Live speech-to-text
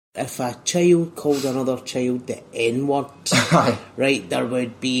if a child called another child the N-word, right, there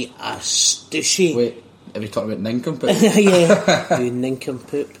would be a stushy. Wait, are we talking about nincompoop? Yeah, you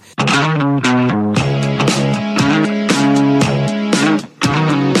nincompoop.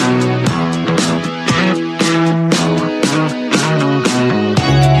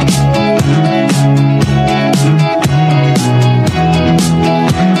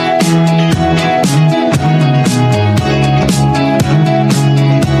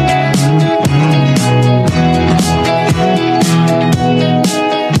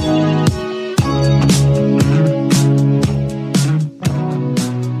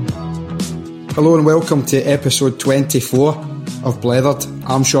 Hello and welcome to episode 24 of Blethered.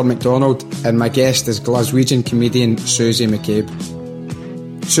 I'm Sean MacDonald and my guest is Glaswegian comedian Susie McCabe.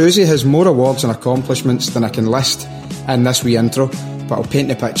 Susie has more awards and accomplishments than I can list in this wee intro, but I'll paint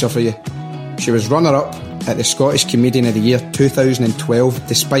the picture for you. She was runner-up at the Scottish Comedian of the Year 2012,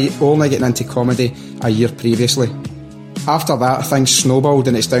 despite only getting into comedy a year previously. After that, things snowballed,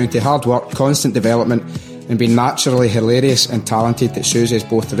 and it's down to hard work, constant development, and being naturally hilarious and talented that Susie has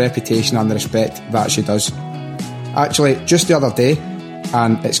both the reputation and the respect that she does. Actually, just the other day,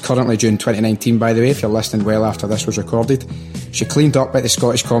 and it's currently June 2019 by the way, if you're listening well after this was recorded, she cleaned up at the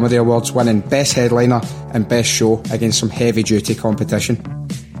Scottish Comedy Awards, winning Best Headliner and Best Show against some heavy duty competition.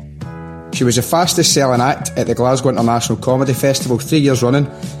 She was the fastest selling act at the Glasgow International Comedy Festival 3 years running,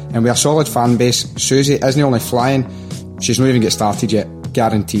 and with a solid fan base, Susie isn't only flying, she's not even get started yet,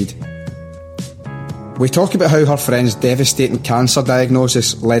 guaranteed. We talk about how her friend's devastating cancer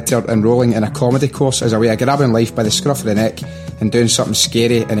diagnosis led to her enrolling in a comedy course as a way of grabbing life by the scruff of the neck and doing something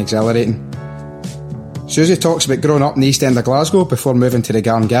scary and exhilarating. Susie talks about growing up in the East End of Glasgow before moving to the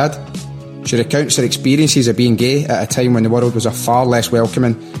Garngad. She recounts her experiences of being gay at a time when the world was a far less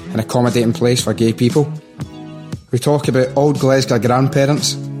welcoming and accommodating place for gay people. We talk about old Glasgow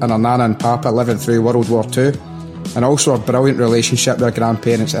grandparents and her nana and papa living through World War II, and also her brilliant relationship with her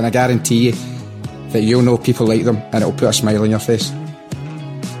grandparents, and I guarantee you that you'll know people like them and it'll put a smile on your face.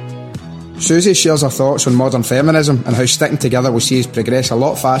 Susie shares her thoughts on modern feminism and how sticking together will see us progress a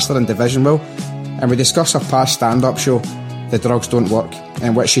lot faster than division will, and we discuss her past stand-up show, The Drugs Don't Work,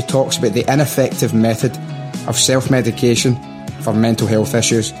 in which she talks about the ineffective method of self-medication for mental health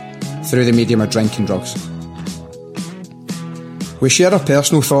issues through the medium of drink and drugs. We share our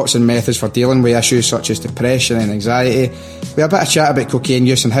personal thoughts and methods for dealing with issues such as depression and anxiety. We have a bit of chat about cocaine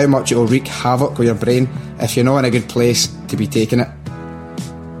use and how much it will wreak havoc with your brain if you're not in a good place to be taking it.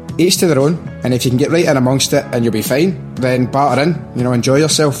 Each to their own, and if you can get right in amongst it and you'll be fine, then batter in, enjoy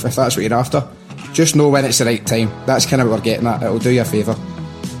yourself if that's what you're after. Just know when it's the right time. That's kind of what we're getting at, it'll do you a favour.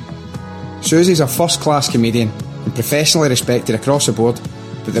 Susie's a first-class comedian and professionally respected across the board,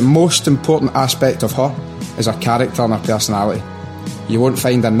 but the most important aspect of her is her character and her personality. You won't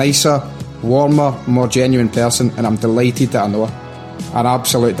find a nicer, warmer, more genuine person, and I'm delighted that I know her. An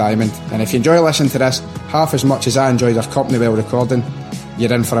absolute diamond. And if you enjoy listening to this half as much as I enjoyed her company while recording,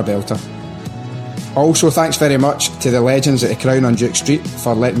 you're in for a belter. Also, thanks very much to the legends at the Crown on Duke Street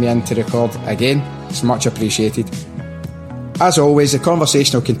for letting me in to record again. It's much appreciated. As always, the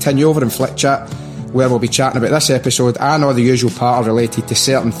conversation will continue over in Flick Chat, where we'll be chatting about this episode and all the usual patter related to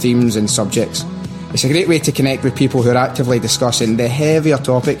certain themes and subjects. It's a great way to connect with people who are actively discussing the heavier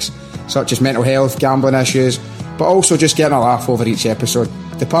topics such as mental health, gambling issues, but also just getting a laugh over each episode.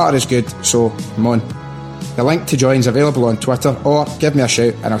 The patter is good, so come on. The link to join is available on Twitter, or give me a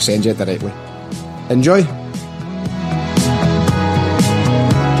shout and I'll send you it directly. Enjoy!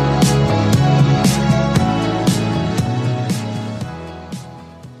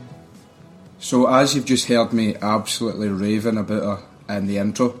 So as you've just heard me absolutely raving about her in the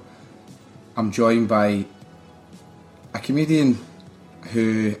intro, I'm joined by a comedian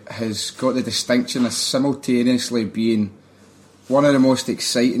who has got the distinction of simultaneously being one of the most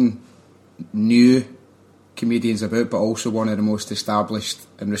exciting new comedians about, but also one of the most established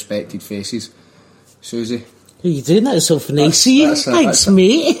and respected faces. Susie. Are you doing that so nice of you? Thanks,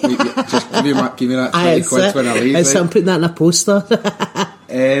 mate. Just give me that 20 quid when I leave. Right? I'm putting that in a poster.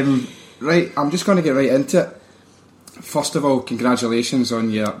 Right, I'm just going to get right into it. First of all, congratulations on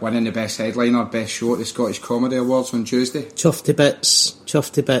your winning the Best Headliner, Best Show at the Scottish Comedy Awards on Tuesday. Chuffed to bits.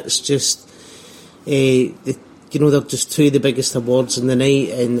 Just, they're just two of the biggest awards in the night,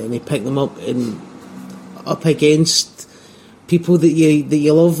 and they pick them up up against people that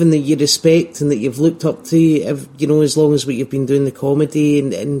you love and that you respect and that you've looked up to, as long as what you've been doing the comedy,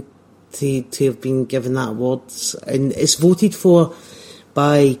 and to have been given that award. And it's voted for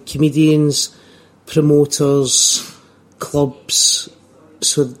by comedians, promoters, clubs,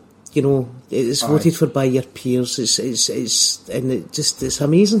 so You know, it's voted for by your peers. It's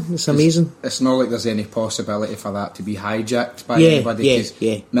amazing. It's amazing. It's not like there's any possibility for that to be hijacked by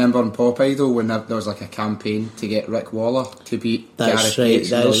anybody. Remember on Pop Idol when there was like a campaign to get Rick Waller to beat Gareth Gates?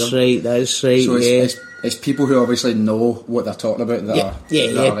 That's right. So it's people who obviously know what they're talking about.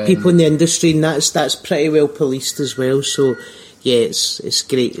 People in the industry, and that's pretty well policed as well. So yeah, it's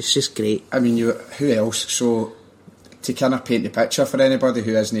great. It's just great. I mean, who else? So, to kind of paint the picture for anybody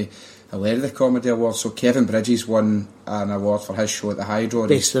who isn't aware of the Comedy Awards, so Kevin Bridges won an award for his show at the Hydro.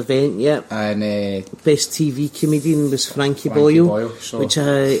 Best event, yeah. And best TV comedian was Frankie Boyle, which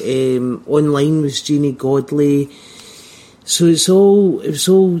online was Jeannie Godley. So it was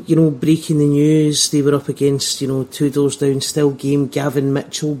all, you know, breaking the news. They were up against, you know, Two Doors Down, Still Game, Gavin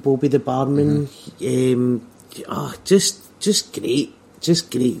Mitchell, Bobby the Barman. Just great,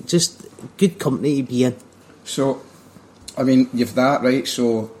 just good company to be in. So, I mean, you've that, right?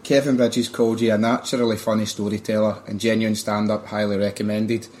 So, Kevin Bridges called you a naturally funny storyteller and genuine stand-up, highly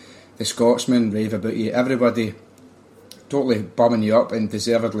recommended. The Scotsman rave about you. Everybody totally bumming you up, and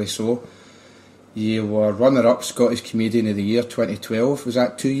deservedly so. You were runner-up Scottish Comedian of the Year 2012. Was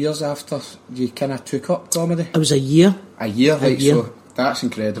that 2 years after you kind of took up comedy? It was a year. A year, right? So, that's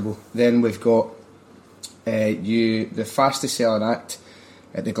incredible. Then we've got you, the fastest selling act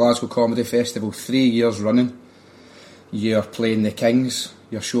at the Glasgow Comedy Festival, 3 years running. You're playing The Kings,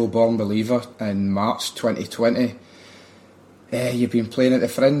 your show Born Believer, in March 2020. You've been playing at the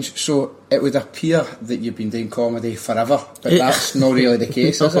Fringe, so it would appear that you've been doing comedy forever, but that's not really the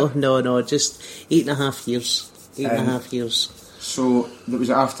case, is it? No, just 8.5 years. 8.5 years. So, it was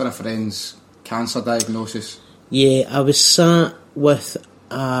after a friend's cancer diagnosis? Yeah, I was sat with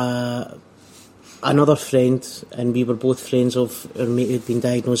another friend, and we were both friends of our mate who'd been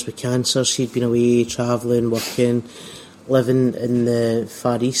diagnosed with cancer. She'd been away, travelling, working, living in the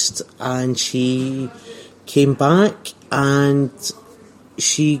Far East, and she came back and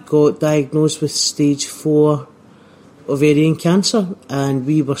she got diagnosed with stage 4 ovarian cancer, and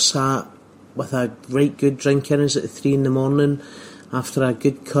we were sat with a right good drink in us at 3 a.m. after a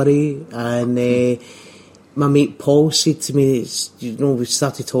good curry, and my mate Paul said to me, you know, we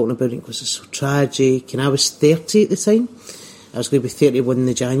started talking about it because it's so tragic, and I was 30 at the time. I was going to be 31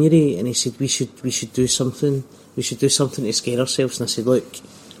 in January, and he said we should do something. We should do something to scare ourselves. And I said, look,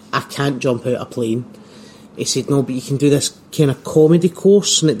 I can't jump out a plane. He said, no, but you can do this kind of comedy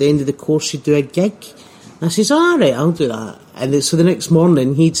course, and at the end of the course you do a gig. And I said, all right, I'll do that. And so the next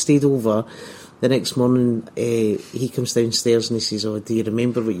morning, he'd stayed over. The next morning, he comes downstairs and he says, oh, do you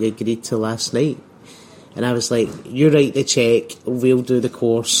remember what you agreed to last night? And I was like, you write the cheque, we'll do the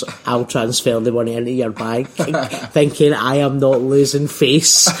course, I'll transfer the money into your bank. Thinking I am not losing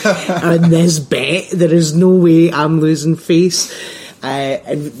face on this bet. There is no way I'm losing face.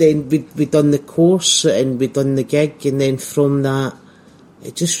 And then we'd done the course and we'd done the gig, and then from that,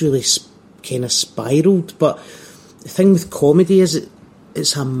 it just really kind of spiralled. But the thing with comedy is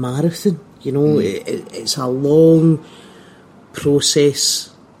it's a marathon, you know. It's a long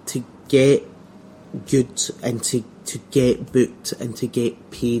process to get good and to get booked and to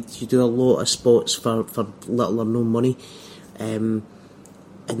get paid. You do a lot of spots for little or no money, and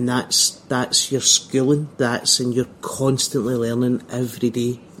that's your schooling. And you're constantly learning every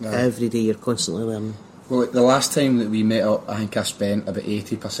day. Yeah. Every day you're constantly learning. Well, the last time that we met up, I think I spent about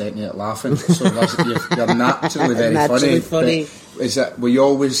 80% of it laughing. So you're naturally very funny. Were you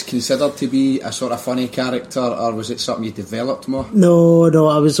always considered to be a sort of funny character, or was it something you developed more? No,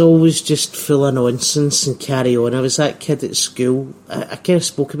 I was always just full of nonsense and carry on. I was that kid at school. I kind of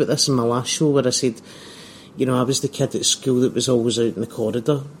spoke about this in my last show where I said, you know, I was the kid at school that was always out in the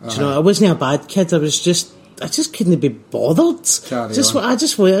corridor. Uh-huh. Do you know, I wasn't a bad kid. I just couldn't be bothered. I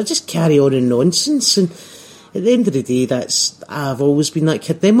just carry on in nonsense, and at the end of the day, I've always been that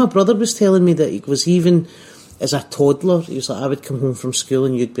kid. Then my brother was telling me that he was, even as a toddler, he was like, I would come home from school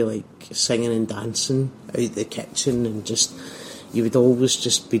and you'd be like singing and dancing out the kitchen, and just you would always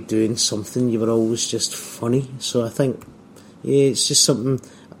just be doing something. You were always just funny. So I think, yeah, it's just something.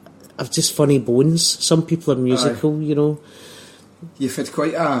 I've just funny bones. Some people are musical, you know. You've had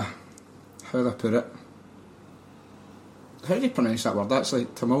quite a, how do I put it? How do you pronounce that word? Actually,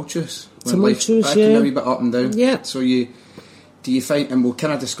 tumultuous. Tumultuous, yeah. A wee bit up and down. Yeah. So do you find, and we'll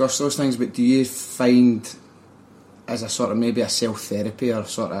kind of discuss those things, but do you find as a sort of maybe a self-therapy or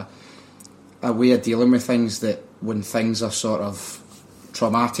sort of a way of dealing with things that when things are sort of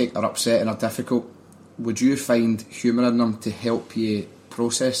traumatic or upsetting or difficult, would you find humour in them to help you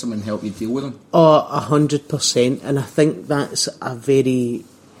process them and help you deal with them? Oh, 100%. And I think that's a very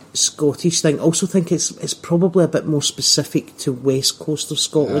Scottish thing. Also think it's probably a bit more specific to West Coast of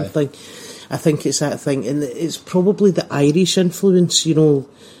Scotland thing. I think it's that thing, and it's probably the Irish influence, you know,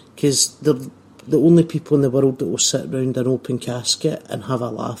 because they're the only people in the world that will sit around an open casket and have a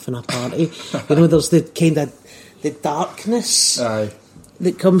laugh and a party. You know, there's the kind of the darkness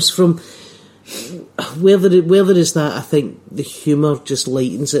that comes from where there is that. I think the humour just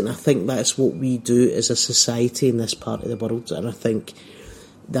lightens it, and I think that's what we do as a society in this part of the world, and I think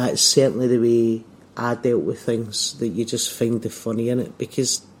that's certainly the way I dealt with things, that you just find the funny in it,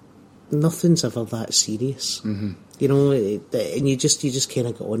 because nothing's ever that serious, you know, and you just kind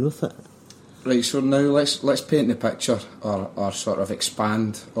of get on with it. Right, so now let's paint the picture, or sort of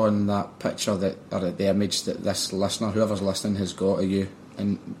expand on that picture or the image that this listener, whoever's listening, has got of you.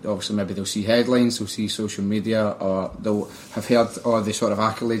 And obviously maybe they'll see headlines, they'll see social media, or they'll have heard all the sort of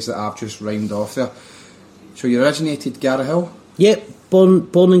accolades that I've just rhymed off there. So you originated Garrahill? Yep, born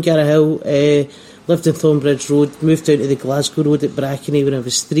in Garrahill, lived in Thornbridge Road, moved down to the Glasgow Road at Brackney when I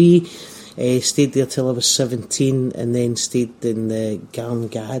was 3, stayed there till I was 17, and then stayed in the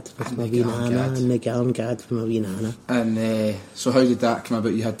Garngad with my wee nana, and the Garngad with my wee nana. And so how did that come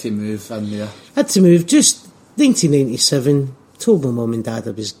about? You had to move in there? Had to move, just 1997, told my mum and dad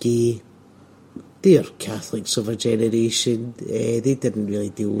I was gay. They're Catholics of a generation, they didn't really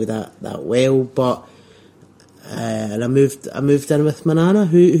deal with that well, but and I moved in with my nana,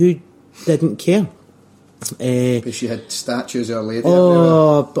 who didn't care. Because she had statues of Our Lady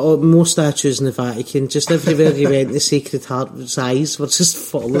more statues in the Vatican. Just everywhere you went, the Sacred Heart's eyes were just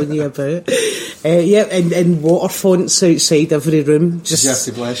following you about. And water fonts outside every room. Just, you have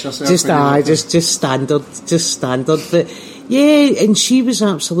to bless yourself. Just standard. But yeah, and she was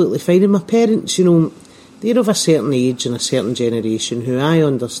absolutely fine. And my parents, you know, they're of a certain age and a certain generation who I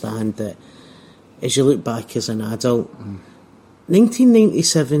understand that as you look back as an adult,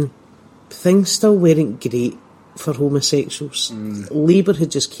 1997, things still weren't great for homosexuals. Labour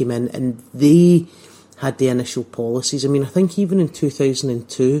had just came in and they had the initial policies. I mean, I think even in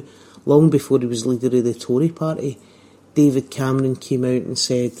 2002, long before he was leader of the Tory party, David Cameron came out and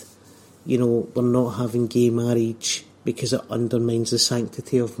said, you know, we're not having gay marriage because it undermines the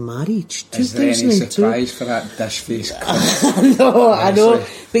sanctity of marriage. Is there any surprise for that dish face? I know.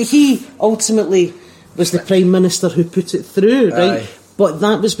 But he ultimately was the Prime Minister who put it through, right? But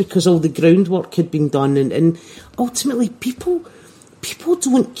that was because all the groundwork had been done, and ultimately people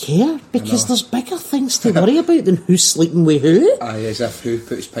don't care, because there's bigger things to worry about than who's sleeping with who. As if who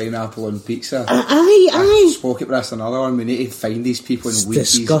puts pineapple on pizza. Aye. Spoke it, but that's another one. We need to find these people and weed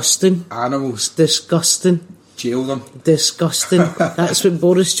disgusting. These animals. Disgusting. Jail them. Disgusting. That's what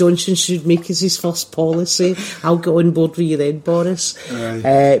Boris Johnson should make as his first policy. I'll get on board with you then, Boris.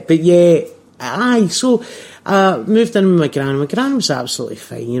 But yeah, so moved in with my gran. My gran was absolutely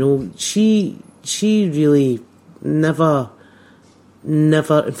fine, you know. She really never,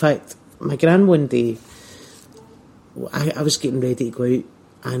 in fact, my gran one day, I was getting ready to go out,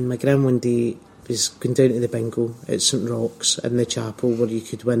 and my gran one day was going down to the bingo at St Roch's in the chapel, where you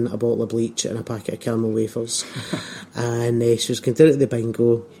could win a bottle of bleach and a packet of caramel wafers. And she was going down to the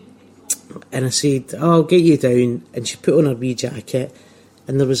bingo, and I said, I'll get you down. And she put on her wee jacket,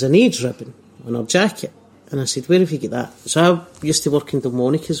 and there was an AIDS ribbon on her jacket. And I said, where have you got that? So I used to work in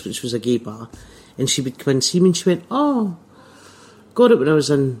Delmonica's, which was a gay bar, and she would come and see me, and she went, got it when I was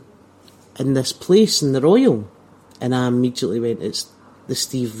in this place in the Royal. And I immediately went, it's the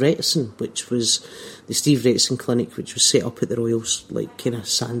Steve Retson, which was the Steve Retson clinic, which was set up at the Royals, like kind of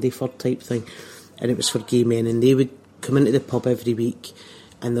Sandyford type thing, and it was for gay men, and they would come into the pub every week,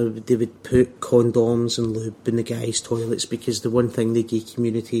 and they would put condoms and lube in the guys' toilets, because the one thing the gay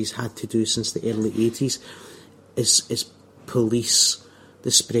communities had to do since the early 80s is police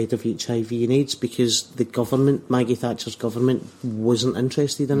the spread of HIV and AIDS, because the government, Maggie Thatcher's government, wasn't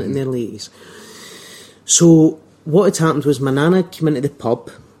interested in it in the early 80s. So what had happened was my nana came into the pub,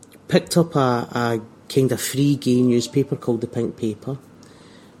 picked up a kind of free gay newspaper called The Pink Paper,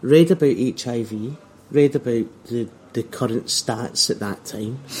 read about HIV, read about the current stats at that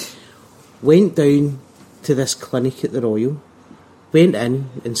time, went down to this clinic at the Royal, went in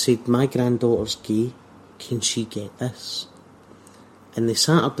and said, my granddaughter's gay, can she get this? And they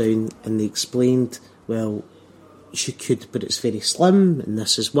sat her down and they explained, well, she could, but it's very slim, and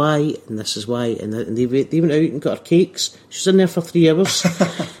this is why, and this is why, and they went out and got her cakes. She was in there for 3 hours,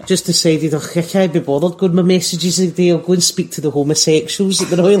 just decided, I can't be bothered going my messages a day, I'll go and speak to the homosexuals at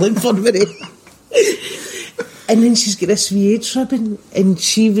the Royal Infirmary. And then she's got this wee AIDS ribbon, and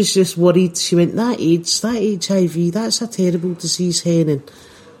she was just worried. She went, that AIDS, that HIV, that's a terrible disease, hen, and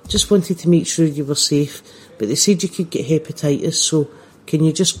just wanted to make sure you were safe. But they said you could get hepatitis, so Can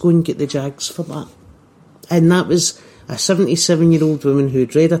you just go and get the Jags for that? And that was a 77-year-old woman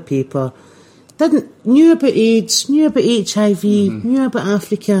who'd read a paper, knew about AIDS, knew about HIV, knew about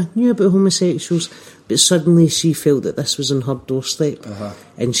Africa, knew about homosexuals, but suddenly she felt that this was on her doorstep,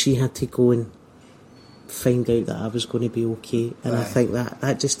 and she had to go and find out that I was going to be okay. And I think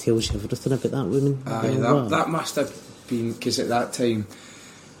that just tells you everything about that woman. That must have been, because at that time,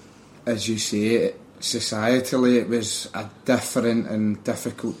 as you say, societally it was a different and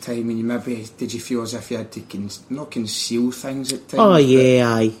difficult time, and did you feel as if you had to not conceal things at times? Oh yeah,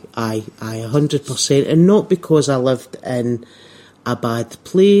 I 100%, and not because I lived in a bad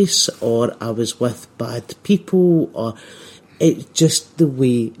place or I was with bad people, or it just the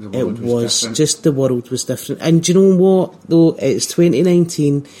way it was just the world was different. And do you know what though, it's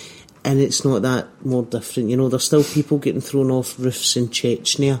 2019 and it's not that more different. You know, there's still people getting thrown off roofs in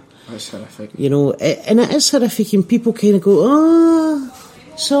Chechnya. That's horrific. You know, and it is horrific, and people kind of go, oh,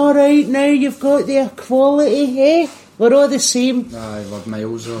 it's alright now, you've got the equality, eh? We're all the same. Aye, we're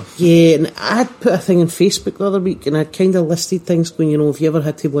miles off. Yeah, and I'd put a thing on Facebook the other week, and I'd kind of listed things going, you know, have you ever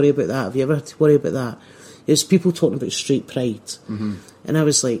had to worry about that? Have you ever had to worry about that? There's people talking about straight pride. And I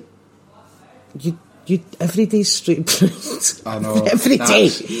was like, you every day's straight pride. I know. Every day.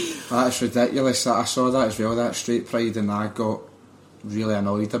 That's ridiculous. I saw that as well, that straight pride, and I got really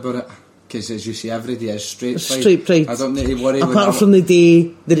annoyed about it, because as you say, every day is straight pride. Straight pride. I don't need to worry. Apart from the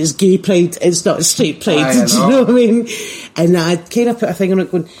day that it's gay pride, it's not straight pride. Do you know what I mean? And I'd kind of put a thing on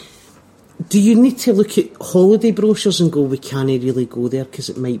it going, do you need to look at holiday brochures and go, we can't really go there because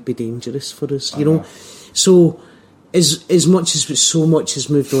it might be dangerous for us, you know? So as much as so much has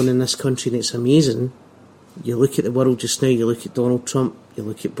moved on in this country, and it's amazing, you look at the world just now, you look at Donald Trump, you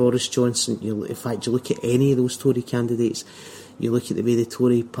look at Boris Johnson, in fact you look at any of those Tory candidates, you look at the way the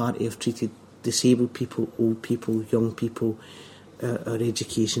Tory party have treated disabled people, old people, young people, our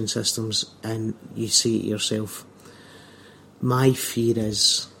education systems, and you say to yourself, my fear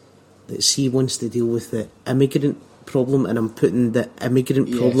is that he wants to deal with the immigrant problem, and I'm putting the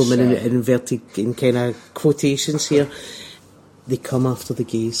immigrant problem in inverted in kind of quotations here, they come after the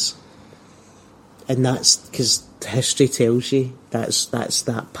gays. And that's because history tells you that's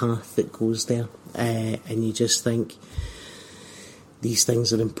that path that goes there, and you just think these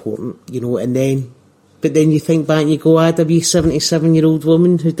things are important, you know. But then you think back and you go, I had a wee 77-year-old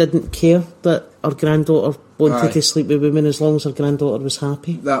woman who didn't care that her granddaughter wanted to sleep with women as long as her granddaughter was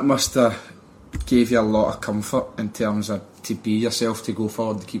happy. That must have gave you a lot of comfort in terms of to be yourself, to go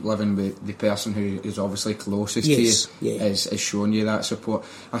forward, to keep living with the person who is obviously closest to you, is showing you that support.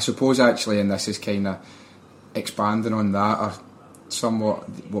 I suppose actually, and this is kind of expanding on that, or somewhat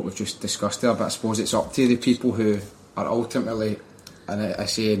what we've just discussed there, but I suppose it's up to the people who are ultimately, and I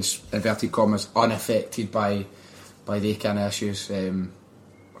say in inverted commas, unaffected by the kind of issues.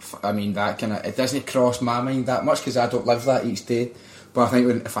 I mean, that kind of, it doesn't cross my mind that much because I don't live that each day. But I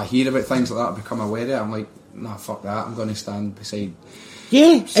think if I hear about things like that, I become aware of it. I'm like, nah, fuck that. I'm going to stand beside.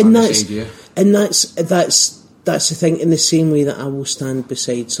 Yeah, and that's the thing. In the same way that I will stand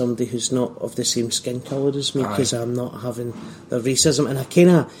beside somebody who's not of the same skin colour as me, because I'm not having the racism. And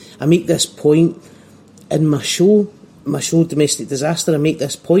I make this point in my show Domestic Disaster. I make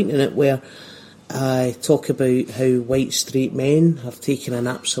this point in it where I talk about how white straight men have taken an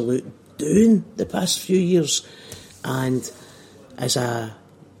absolute doing the past few years, and as a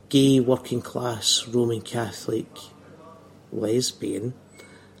gay working class Roman Catholic lesbian,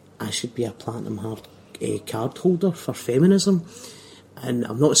 I should be a platinum card holder for feminism. And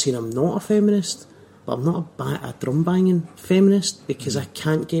I'm not saying I'm not a feminist, but I'm not a drum banging feminist, because I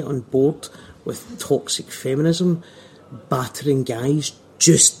can't get on board with toxic feminism battering guys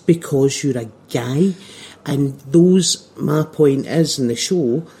just because you're a guy. And my point is in the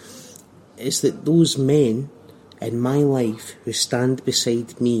show is that those men in my life who stand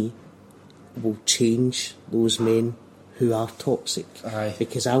beside me will change those men who are toxic.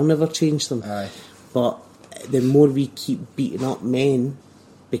 Because I'll never change them. But the more we keep beating up men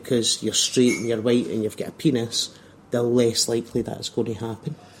because you're straight and you're white and you've got a penis, the less likely that's going to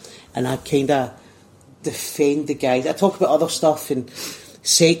happen. And I kind of defend the guys. I talk about other stuff and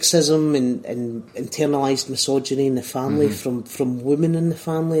sexism and internalised misogyny in the family from women in the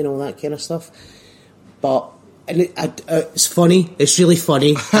family and all that kind of stuff. But it's funny. It's really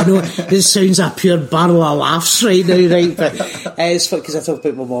funny. I know this sounds a pure barrel of laughs right now, right? But it's funny because I talk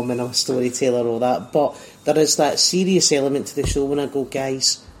about my mum and I'm a storyteller and all that. But there is that serious element to the show when I go,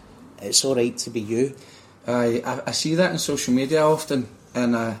 guys, it's all right to be you. I see that in social media often,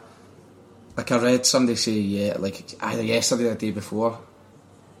 and like I read somebody say, like either yesterday or the day before,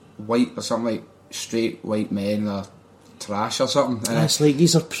 white or something like straight white men are trash or something. And it's like,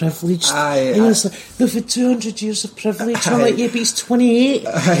 these are privileged. It's like, they've had 200 years of privilege. I'm like, yeah, but he's 28.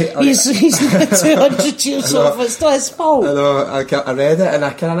 He's not 200 years off. It's not his fault. I know, I read it and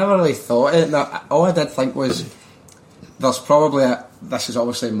I never really thought it. All I did think was, there's probably this is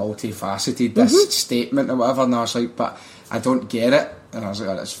obviously multifaceted, this statement or whatever, and I was like, but I don't get it. And I was like,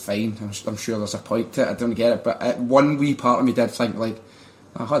 oh, that's fine, I'm sure there's a point to it, I don't get it. But one wee part of me did think, like,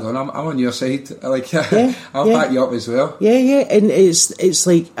 oh, hold on, I'm on your side. Like, I'll back you up as well. Yeah, and it's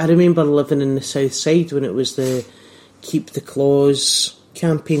like, I remember living in the south side when it was the Keep the Clause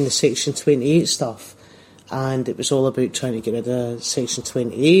campaign, the Section 28 stuff, and it was all about trying to get rid of Section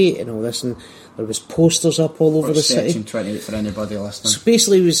 28 and all this, and there was posters up all over the city. Section 28 for anybody listening? So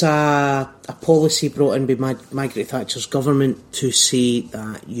basically it was a policy brought in by Margaret Thatcher's government to say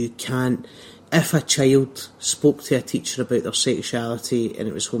that you can't, if a child spoke to a teacher about their sexuality and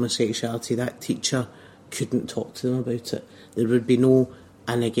it was homosexuality, that teacher couldn't talk to them about it. There would be no,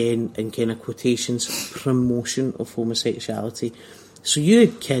 and again, in kind of quotations, promotion of homosexuality. So you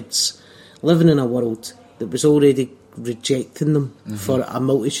had kids living in a world that was already rejecting them for a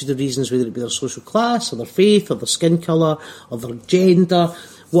multitude of reasons, whether it be their social class or their faith or their skin colour or their gender,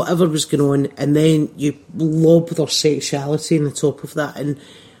 whatever was going on, and then you lob their sexuality on the top of that, and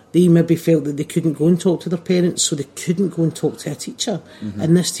they maybe felt that they couldn't go and talk to their parents, so they couldn't go and talk to a teacher.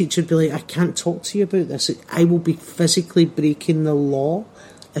 And this teacher would be like, I can't talk to you about this. I will be physically breaking the law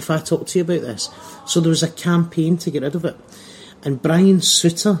if I talk to you about this. So there was a campaign to get rid of it. And Brian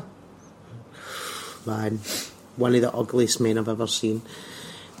Souter, man, one of the ugliest men I've ever seen,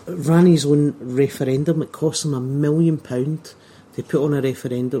 ran his own referendum. It cost him £1 million to put on a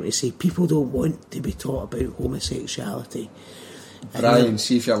referendum to say people don't want to be taught about homosexuality. Brian,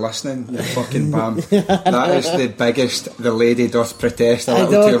 see if you're listening, you fucking bam. That is the biggest "the lady doth protest a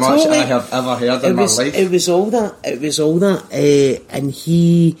little too much" I have ever heard in my life. It was all that, and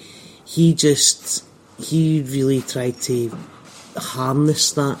he really tried to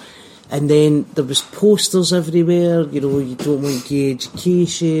harness that. And then there was posters everywhere, you don't want gay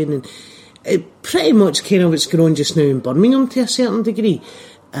education, and it pretty much kind of what's going on just now in Birmingham to a certain degree.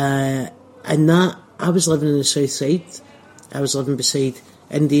 And that, I was living in the south side. I was living beside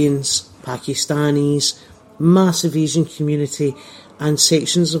Indians, Pakistanis, massive Asian community, and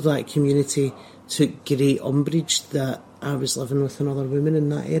sections of that community took great umbrage that I was living with another woman in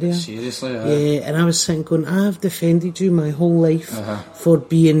that area. Seriously? Yeah, and I was sitting going, I've defended you my whole life for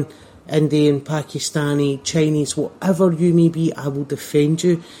being Indian, Pakistani, Chinese, whatever you may be, I will defend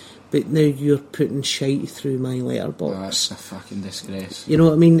you. But now you're putting shite through my letterbox. Oh, that's a fucking disgrace. You know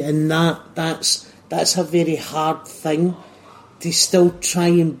what I mean? And that's a very hard thing to still try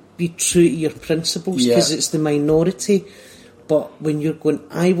and be true to your principles, because it's the minority. But when you're going,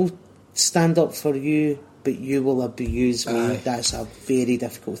 I will stand up for you, but you will abuse me, that's a very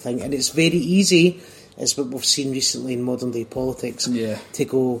difficult thing. And it's very easy, as what we've seen recently in modern day politics, to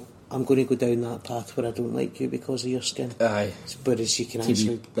go, I'm going to go down that path where I don't like you because of your skin. Whereas you can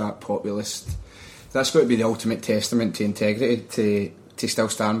actually be that populist. That's got to be the ultimate testament to integrity, to still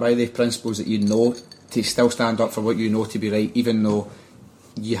stand by the principles that you know, to still stand up for what you know to be right, even though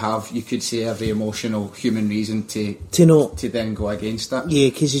you could say every emotional human reason to then go against that. Yeah,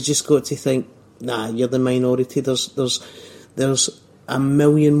 because you just got to think, nah, you're the minority. There's a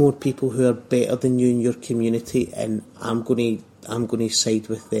million more people who are better than you in your community, and I'm going to side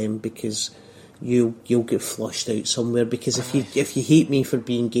with them because you'll get flushed out somewhere. Because if you hate me for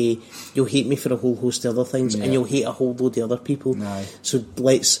being gay, you'll hate me for a whole host of other things, and you'll hate a whole load of other people. So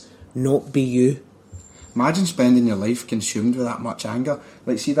let's not be you. Imagine spending your life consumed with that much anger.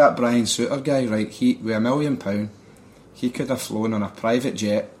 Like, see that Brian Souter guy, right? He, with £1 million, he could have flown on a private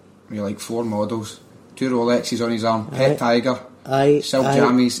jet with like 4 models, 2 Rolexes on his arm, pet tiger, silk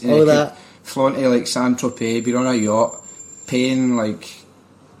jammies, and he could flown to like Saint-Tropez, been on a yacht, paying like,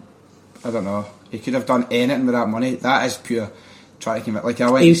 I don't know, he could have done anything with that money. That is pure trying to commit. Like,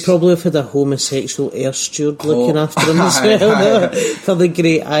 he'd probably have had a homosexual air steward looking after him as well, for the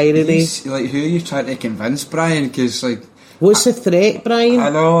great irony. Like, who are you trying to convince, Brian? Because like, what's the threat, Brian? I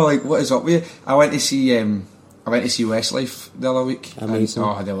know, like, what is up with you? I went to see Westlife the other week. Amazing.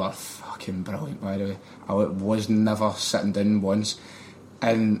 And, they were fucking brilliant, by the way. I was never sitting down once.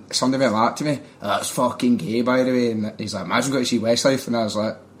 And somebody went like to me, that's fucking gay, by the way. And he's like, imagine going to see Westlife. And I was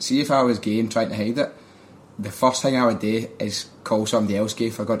like, see if I was gay and trying to hide it, the first thing I would do is call somebody else gay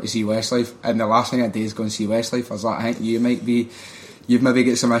if I got to see Westlife, and the last thing I'd do is go and see Westlife. I was like, I think you've maybe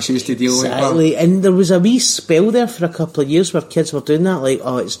got some issues to deal with. Exactly, and there was a wee spell there for a couple of years where kids were doing that, like,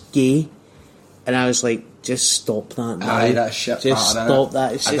 oh, it's gay, and I was like, just stop that now. Aye, that's shit. Just stop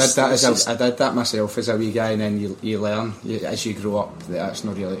that. It's I did that myself as a wee guy, and then you learn as you grow up that that's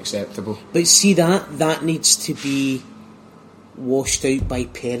not really acceptable. But see, that needs to be washed out by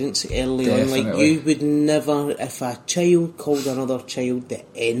parents early Definitely. on. Like, you would never, if a child called another child the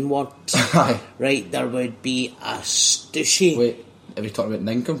N-word, right, there would be a stushy. Wait, are we talking about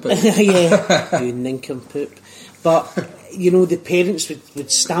nincompoop? Yeah, you nincompoop. But, you know, the parents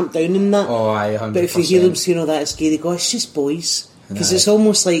would stamp down on that. Oh, aye, 100%. But if you hear them saying, oh, that's gay, they go, it's just boys. Because it's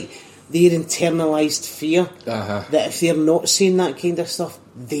almost like their internalised fear that if they're not saying that kind of stuff,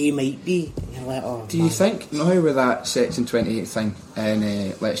 they might be. You're like, oh, do you think, now with that Section 28 thing,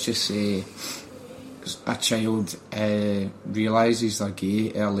 and let's just say a child realises they're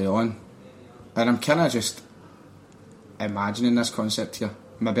gay early on, and I'm kind of just imagining this concept here,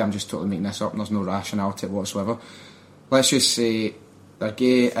 maybe I'm just totally making this up and there's no rationality whatsoever. Let's just say they're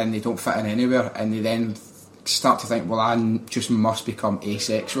gay and they don't fit in anywhere, and they then start to think, well, I just must become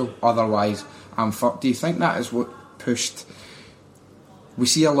asexual, otherwise I'm fucked. Do you think that is what pushed... We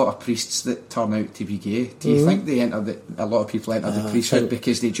see a lot of priests that turn out to be gay. Do you think they a lot of people enter the priesthood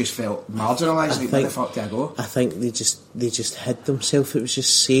because they just felt marginalised? Like, where the fuck do I go? I think they just hid themselves. It was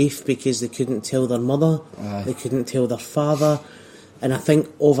just safe because they couldn't tell their mother, they couldn't tell their father, and I think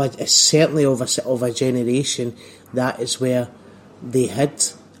certainly of a generation, that is where they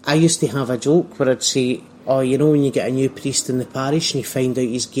hid. I used to have a joke where I'd say, oh, you know, when you get a new priest in the parish and you find out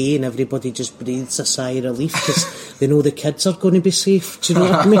he's gay, and everybody just breathes a sigh of relief because they know the kids are going to be safe. Do you know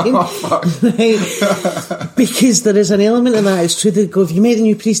what I mean? Right? Because there is an element of that. It's true. They go, have you met the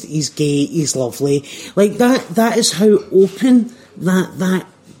new priest? He's gay, he's lovely. Like, that is how open that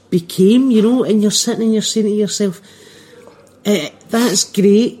became, you know, and you're sitting and you're saying to yourself, that's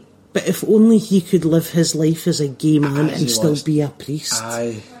great, but if only he could live his life as a gay man and still be a priest.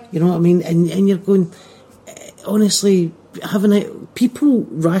 Aye. You know what I mean? And you're going... Honestly, people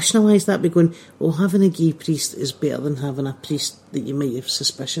rationalise that by going, well, having a gay priest is better than having a priest that you might have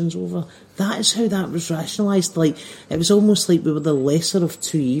suspicions over. That is how that was rationalised. Like, it was almost like we were the lesser of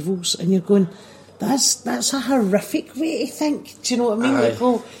two evils, and you're going, that's a horrific way to think. Do you know what I mean? Like,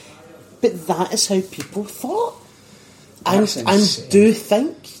 well, but that is how people thought and do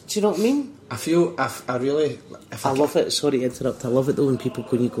think. Do you know what I mean? I love it. Sorry to interrupt. I love it though when people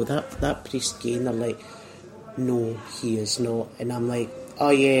go and you go, that priest gay, and they're like, no, he is not. And I'm like, oh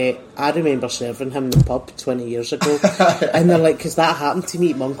yeah, I remember serving him in the pub 20 years ago. And they're like, because that happened to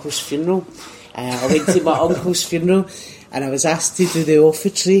me at my uncle's funeral. I went to my uncle's funeral and I was asked to do the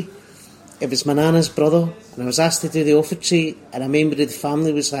offertory. It was my nana's brother, and I was asked to do the offertory, and a member of the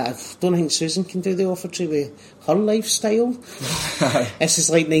family was like, I don't think Susan can do the offertory with her lifestyle. This is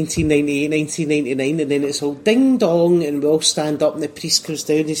like 1998, 1999, and then it's all ding dong, and we all stand up, and the priest goes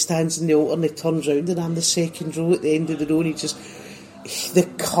down, he stands in the altar, and he turns round, and I'm the second row at the end of the row, and the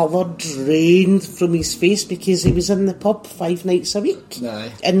colour drained from his face because he was in the pub 5 nights a week.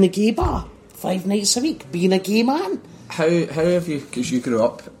 In the gay bar, 5 nights a week, being a gay man. How have you, because you grew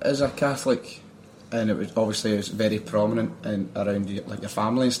up as a Catholic, and it was very prominent around your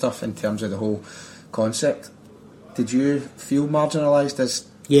family and stuff in terms of the whole concept. Did you feel marginalised as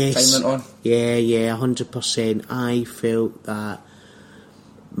time went on? Yeah, 100%. I felt that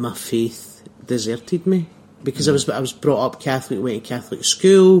my faith deserted me because I was brought up Catholic, went to Catholic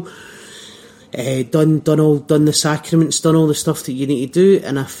school, done the sacraments, done all the stuff that you need to do,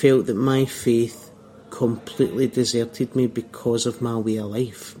 and I felt that my faith completely deserted me because of my way of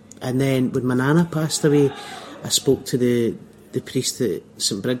life. And then when my nana passed away, I spoke to the priest at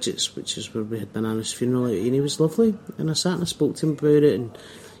St Bridget's, which is where we had my nana's funeral, and he was lovely, and I sat and I spoke to him about it, and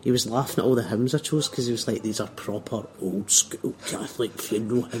he was laughing at all the hymns I chose because he was like, these are proper old school Catholic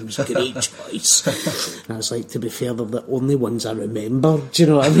funeral hymns, great choice. And I was like, to be fair, they're the only ones I remember, do you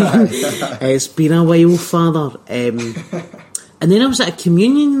know what I mean? It's been a while, Father. And then I was at a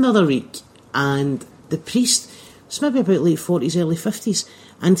communion the other week, and the priest was maybe about late 40s, early 50s,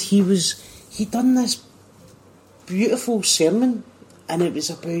 and he'd done this beautiful sermon, and it was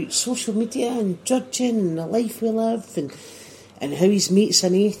about social media and judging and the life we live and how his mate's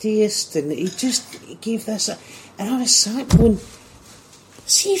an atheist, and he gave this, and I was sat going,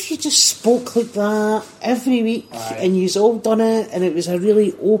 see if you just spoke like that every week, and you've all done it, and it was a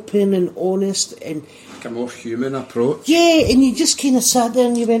really open and honest and a more human approach. Yeah, and you just kind of sat there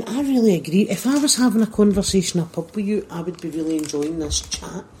and you went, I really agree. If I was having a conversation in a pub with you, I would be really enjoying this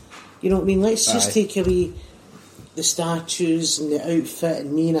chat. You know what I mean? Let's just take away the statues and the outfit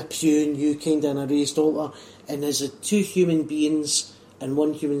and me in a pew and you kind of in a raised altar, and there's two human beings and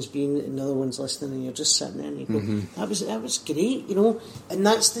one human's being and the other one's listening, and you're just sitting there and you go, that was great, you know. And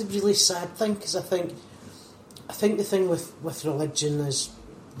that's the really sad thing, because I think I think the thing with religion is,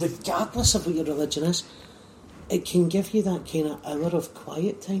 regardless of what your religion is, it can give you that kind of hour of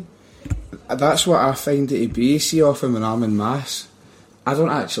quiet time. That's what I find it to be. See, often when I'm in Mass, I don't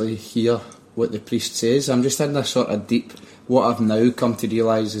actually hear what the priest says. I'm just in this sort of deep, what I've now come to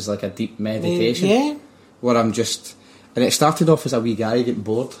realise is like a deep meditation. Yeah. Where I'm just... And it started off as a wee guy getting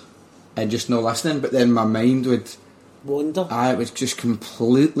bored and just not listening, but then my mind would... Wander. It would just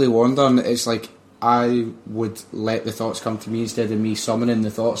completely wander, and it's like I would let the thoughts come to me instead of me summoning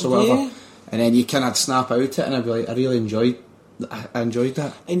the thoughts or whatever. Yeah. And then you kind of snap out it, and I'd be like, I enjoyed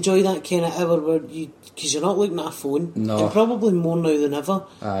that. Enjoy that kind of hour where because you're not looking at a phone. No. And probably more now than ever.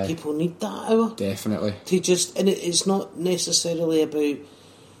 Aye. People need that hour. Definitely. To just, and it's not necessarily about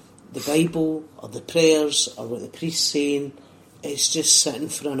the Bible or the prayers or what the priest's saying. It's just sitting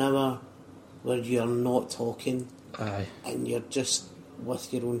for an hour where you're not talking. Aye. And you're just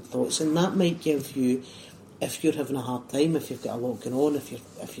with your own thoughts, and that might give you, if you're having a hard time, if you've got a lot going on,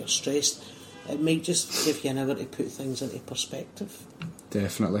 if you're stressed, it might just give you an hour to put things into perspective.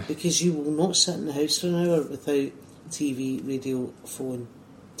 Definitely. Because you will not sit in the house for an hour without TV, radio, phone,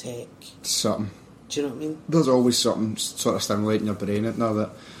 tech. Something. Do you know what I mean? There's always something sort of stimulating your brain at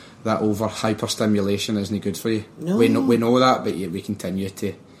now that over hyper stimulation isn't good for you. No. We know that, but yet we continue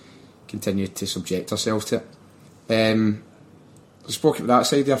to subject ourselves to it. You spoke about that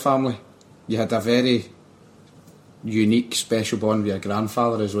side of your family. You had a very unique, special bond with your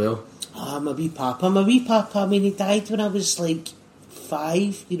grandfather as well. My wee papa, I mean, he died when I was like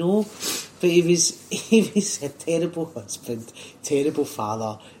 5, you know, but he was a terrible husband, terrible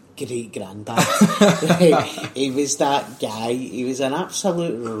father, great granddad. Right? He was that guy. He was an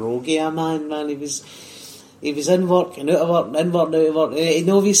absolute rogue man. He was in work and out of work, in work, out of work. And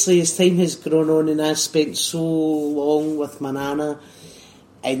obviously as time has grown on and I've spent so long with my nana,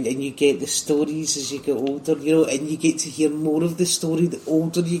 and you get the stories as you get older, you know, and you get to hear more of the story the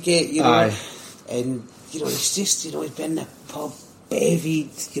older you get, you know. Aye. And, you know, it's just, you know, he'd been in the pub,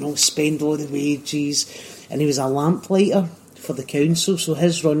 bevied, you know, spend all the wages. And he was a lamplighter for the council, so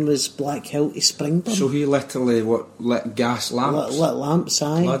his run was Black Hill to Springburn. So he literally, lit gas lamps? Lit lamps,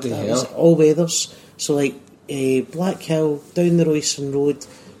 aye. Bloody that hell. was all weathers. So like Black Hill, down the Royston Road,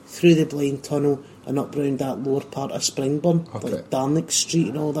 through the Blind Tunnel, and up round that lower part of Springburn, like Darnick Street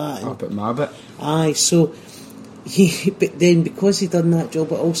and all that. Up at Mabbott. Aye, so but then because he done that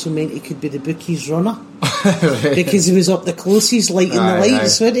job, it also meant he could be the bookies runner. Right. Because he was up the closes lighting the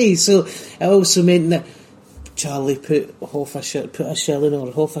lights, wasn't he? So it also meant that Charlie put a shilling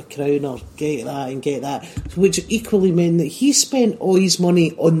or half a crown or get that, which equally meant that he spent all his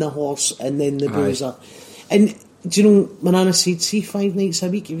money on the horse and then the boozer. And do you know, my nana said, see, 5 nights a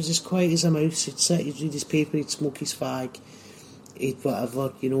week he was as quiet as a mouse. He'd sit, he'd read his paper, he'd smoke his fag, he'd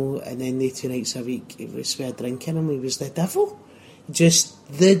whatever, you know, and then the 2 nights a week he was with drinking him. He was the devil, just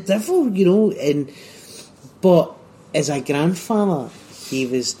the devil, you know. But as a grandfather, he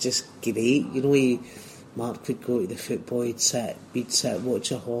was just great, you know. Mark would go to the football, we'd sit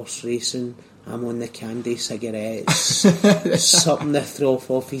watch a horse racing. I'm on the candy cigarettes, something to throw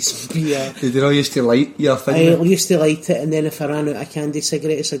off his beer. Did you all used to light your thing? I used to light it, and then if I ran out of candy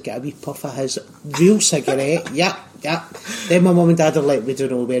cigarettes, I'd get a wee puff of his real cigarette. Yeah. Then my mum and dad are like, we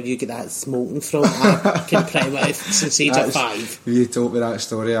don't know where you get that smoking from. I can pretty much since age of 5. You told me that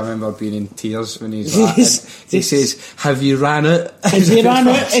story. I remember being in tears when he's like, he says, have you ran out? Have you ran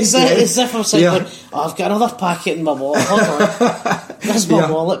out? As if I'm saying, I've got another packet in my wallet. Hold on. That's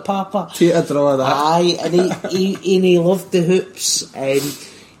my wallet, Papa. Take a draw of that. Aye, and he loved the hoops, and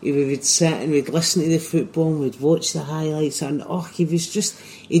we would sit and we'd listen to the football and we'd watch the highlights, and he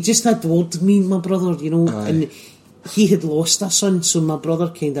just adored me and my brother, you know. Aye. And he had lost a son, so my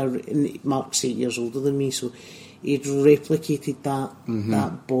brother Mark's 8 years older than me, so he'd replicated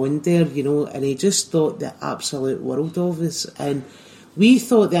that bond there, you know, and he just thought the absolute world of us, and we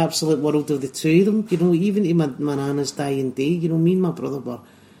thought the absolute world of the two of them, you know. Even to my nana's dying day, you know, me and my brother were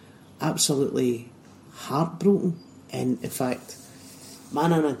absolutely heartbroken. And in fact, my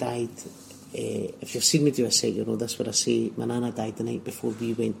nana died, if you've seen me do a set, you know this, where I say my nana died the night before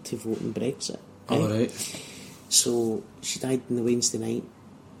we went to vote in Brexit. Alright. So she died on the Wednesday night.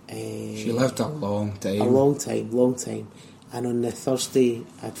 She lived a long time. A long time. And on the Thursday,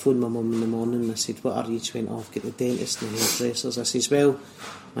 I'd phoned my mum in the morning and I said, what are you? She went off, get the dentist and the hairdressers. I says, well,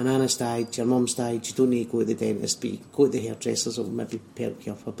 my nana's died, your mum's died, you don't need to go to the dentist, but you can go to the hairdressers, it'll maybe perk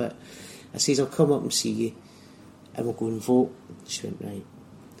you up a bit. I says, I'll come up and see you and we'll go and vote. She went, right.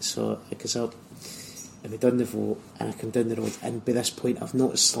 So I goes up and we done the vote, and I come down the road, and by this point I've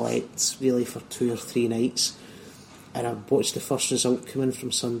not slept really for 2 or 3 nights. And I watched the first result come in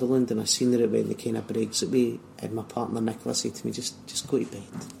from Sunderland, and I seen that it went the kind of Brexit way, and my partner Nicola said to me, just go to bed.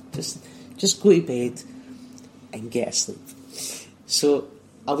 Just go to bed and get a sleep. So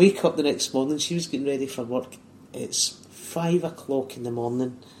I wake up the next morning, she was getting ready for work. It's 5 o'clock in the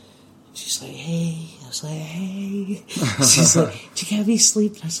morning. She's like, hey. I was like, hey. She's like, did you get a wee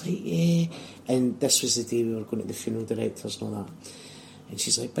sleep? And I was like, yeah. And this was the day we were going to the funeral directors and all that. And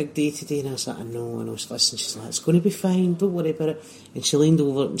she's like, big day today. And I was like, I know. She listened. She's like, it's going to be fine. Don't worry about it. And she leaned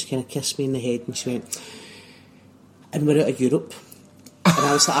over and she kind of kissed me in the head and she went, and we're out of Europe. And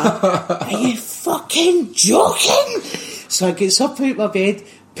I was like, are you fucking joking? So I gets up out my bed,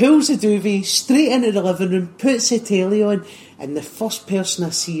 pulls the duvet straight into the living room, puts the telly on, and the first person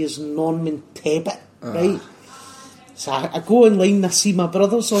I see is Norman Tebbit, right? So I go online and I see my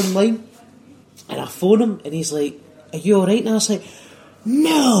brother's online, and I phone him, and he's like, are you alright? And I was like,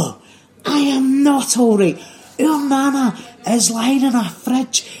 no, I am not alright. Your nana is lying in a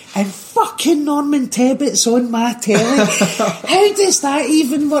fridge and fucking Norman Tebbit's on my telly. How does that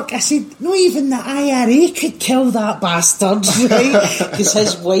even work? I said, not even the IRA could kill that bastard, right? Because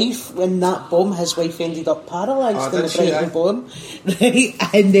his wife, when that bomb, his wife ended up paralysed in the Brighton bomb, right?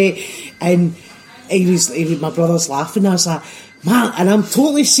 And my brother's laughing. I was like, man, and I'm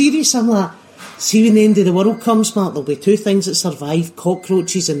totally serious. I'm like, see when the end of the world comes, Mark, there'll be 2 things that survive,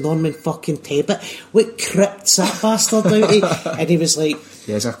 cockroaches and Norman fucking Tebbit. What crypt's that bastard out of? And he was like,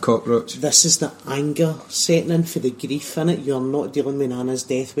 yes, a cockroach. This is the anger setting in for the grief in it. You're not dealing with Nana's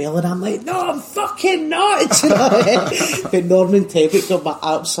death well. And I'm like, no, I'm fucking not. You know? But Norman Tebbit got my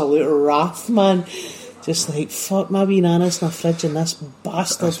absolute wrath, man. Just like, fuck, my wee Nana's in a fridge and this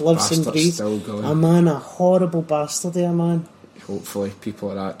bastard lives and breathes. A man, a horrible bastard there, man. Hopefully people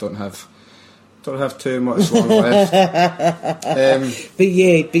like that don't have too much long left. But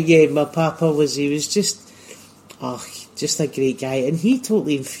yeah, my papa was just a great guy, and he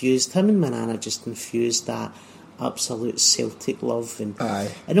totally infused, him and my nana just infused that absolute Celtic love, and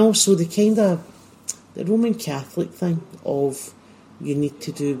also the kind of the Roman Catholic thing of you need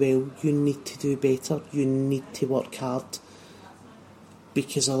to do well, you need to do better, you need to work hard,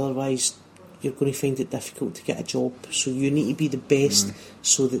 because otherwise you're going to find it difficult to get a job. So you need to be the best,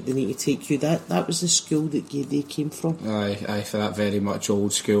 so that they need to take you. That was the school that they came from. Aye, for that very much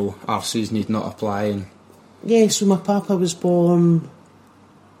old school. Arses need not apply. And yeah, so my papa was born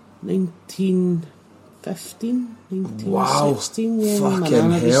 1915, 1916. Wow, yeah,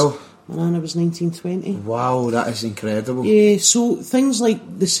 fucking hell. My nana was 1920. Wow, that is incredible. Yeah, so things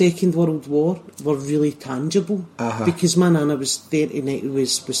like the Second World War were really tangible, because my nana was 39,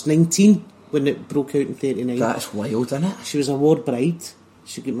 was 19 when it broke out in 39. That's wild, isn't it? She was a war bride.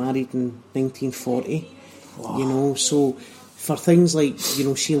 She got married in 1940. Wow. You know, so for things like, you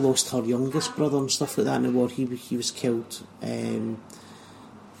know, she lost her youngest brother and stuff like that in the war. He was killed,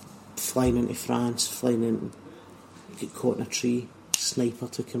 flying into France, got caught in a tree. Sniper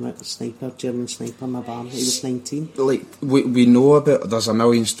took him out. German sniper in my van. He was 19. Like we know about. There's a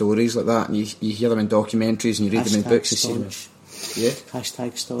million stories like that, and you hear them in documentaries and you read them in books. Yeah.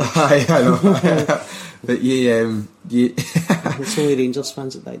 Hashtag staunch. I know. But you it's only Rangers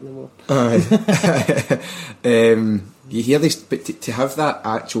fans that died in the war. You hear this, but to have that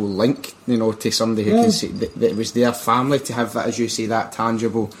actual link, you know, to somebody who can say that it was their family, to have that, as you say, that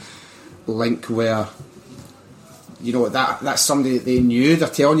tangible link where, you know, that's somebody that they knew. They're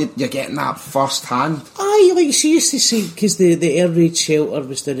telling you, you're getting that first hand. Aye, like she used to say, because the air raid shelter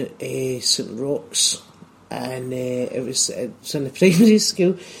was down at St Roch's, and it was in the primary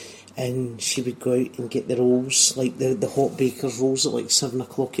school, and she would go out and get the rolls, like the hot baker's rolls at like 7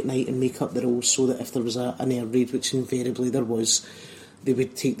 o'clock at night, and make up the rolls so that if there was an air raid, which invariably there was, they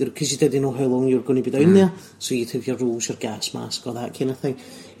would take because you didn't know how long you were going to be down there, so you'd have your rolls, your gas mask, all that kind of thing.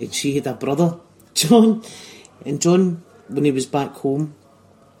 And she had a brother, John. And John, when he was back home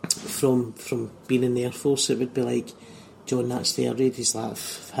from being in the Air Force, it would be like, John, that's the air raid. He's like,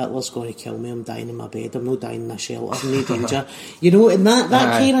 if Hitler's going to kill me, I'm dying in my bed. I'm not dying in a shelter. I'm no danger. You know, and that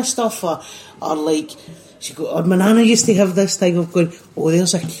kind of stuff. Or like, or my nana used to have this thing of going, oh,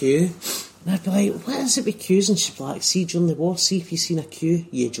 there's a queue. And I'd be like, what is it with queues? And she'd be like, see, during the war, see if you seen a queue,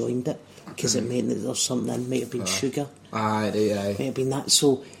 you joined it. Because it meant that there's something in. Might have been sugar. Might have been that.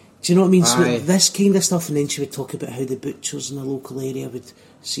 So, do you know what I mean? So this kind of stuff, and then she would talk about how the butchers in the local area would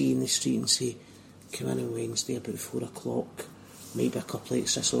see you in the street and say, come in on Wednesday about 4 o'clock, maybe a couple of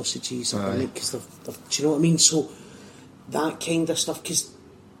extra sausages, because do you know what I mean? So that kind of stuff, because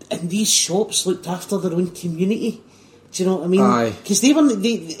and these shops looked after their own community. Do you know what I mean? Because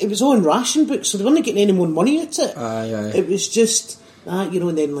it was all in ration books, so they weren't getting any more money out of it. It was just that, you know,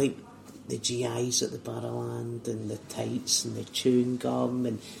 and then like the GIs at the Barrowland and the tights and the chewing gum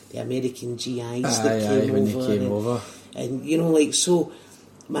and the American GIs that came over. And, you know, like, so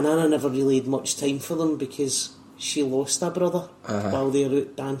my nana never really had much time for them because she lost her brother while they were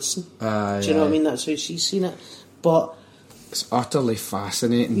out dancing. Do you know what I mean? That's how she's seen it. But it's utterly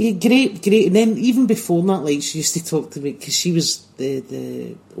fascinating. Yeah, great. And then even before that, like, she used to talk to me because she was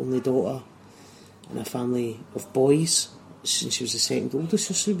the only daughter in a family of boys. Since she was the second oldest,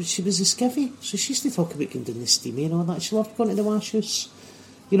 so she was a skivvy. So she used to talk about going down the steamy and all that. She loved going to the wash house.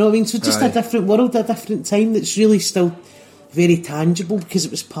 You know what I mean? So just a different world, a different time that's really still very tangible because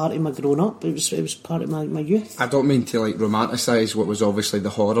it was part of my growing up. It was part of my youth. I don't mean to like romanticise what was obviously the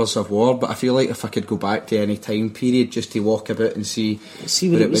horrors of war, but I feel like if I could go back to any time period just to walk about and see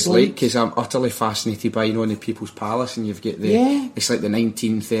what it was like, because I'm utterly fascinated by, you know, in the People's Palace, and you've got it's like the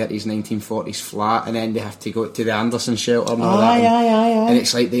 1930s, 1940s flat, and then they have to go to the Anderson shelter and all that. And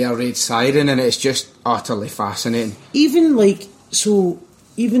it's like the air raid siren, and it's just utterly fascinating. Even like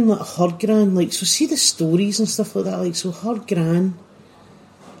her gran, like, so see the stories and stuff like that, like, so her gran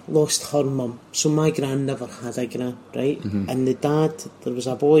lost her mum, so my gran never had a gran, right? And the dad, there was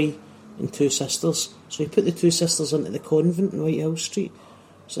a boy and 2 sisters, so he put the 2 sisters into the convent in Whitehall Street.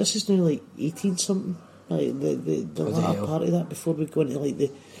 So this is now like 18 something, like the latter part of that, before we go into like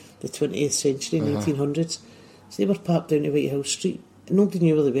the 20th century, 1900s. So they were papped down to Whitehall Street, and nobody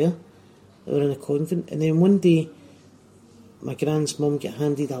knew where they were. They were in a convent, and then one day my gran's mum got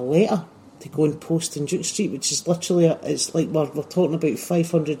handed a letter to go and post in Duke Street, which is literally, it's like we're talking about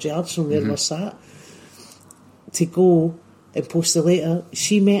 500 yards from where we're sat, to go and post the letter.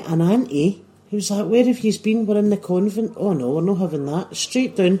 She met an auntie who was like, "Where have you been? We're in the convent." "Oh no, we're not having that."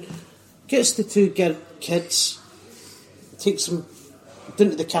 Straight down, gets the 2 kids, takes them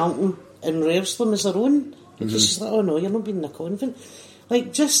down to the Carlton and rears them as their own. And she's like, "Oh no, you're not being in a convent."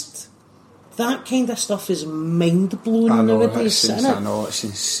 Like, just that kind of stuff is mind-blowing nowadays. I know, it's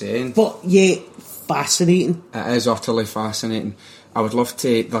insane. But yeah, fascinating. It is utterly fascinating. I would love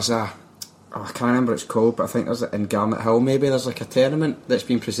to, there's I can't remember what it's called, but I think there's in Garnet Hill maybe, there's like a tenement that's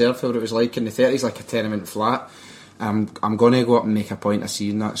been preserved for what it was like in the 30s, like a tenement flat. I'm going to go up and make a point of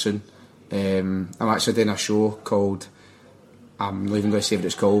seeing that soon. I'm actually doing a show called, I'm not even going to say what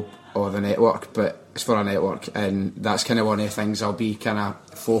it's called, or The Network, but it's for a network, and that's kind of one of the things I'll be kind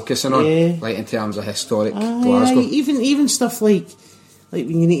of focusing on, like in terms of historic Glasgow. Even stuff like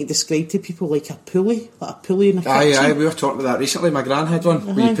when you need to describe to people like a pulley in a kitchen. We were talking about that recently. My gran had one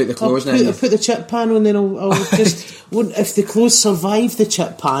where you put the clothes in. I'll put the chip pan on, then I'll just if the clothes survive the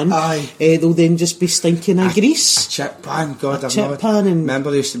chip pan, they'll then just be stinking of grease. A chip pan, God, remember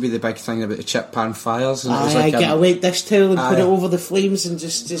there used to be the big thing about the chip pan fires, and it was like get a wet dish towel and put it over the flames and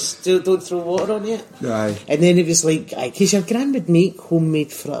just don't throw water on it. And then it was like, because your gran would make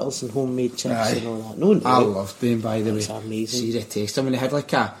homemade fritters and homemade chips and all that. No, I loved them, by the way. It's amazing. See the taste. I mean, they had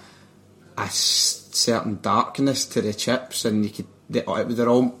like a certain darkness to the chips, and you could, they're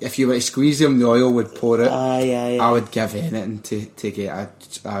all, if you were to squeeze them, the oil would pour it. I would give anything to get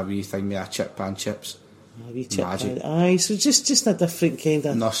a wee thing with a chip pan chips. A wee chip pan. So just a different kind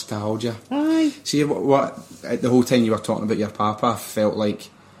of nostalgia. See what the whole time you were talking about your papa, I felt like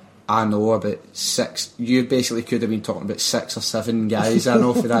I know about 6. You basically could have been talking about 6 or 7 guys I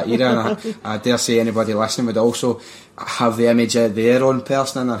know for that era, and I dare say anybody listening would also have the image of their own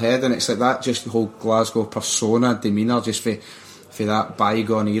person in their head, and it's like that, just the whole Glasgow persona, demeanour, just for that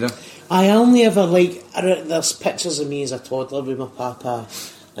bygone era. I only ever there's pictures of me as a toddler with my papa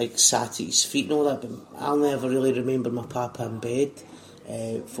like sat at his feet and all that, but I only ever really remember my papa in bed,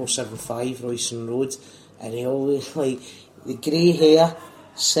 475 Royston Road, and he always like the grey hair,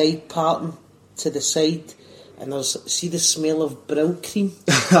 side parting to the side, and see the smell of Brill cream.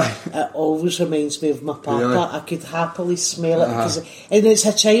 It always reminds me of my papa. Really? I could happily smell it, and it's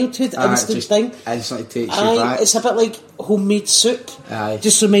a childhood instant thing. Instantly takes you back. It's a bit like homemade soup.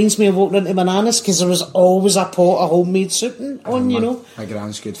 Just reminds me of walking into Bananas, because there was always a pot of homemade soup on, you know. My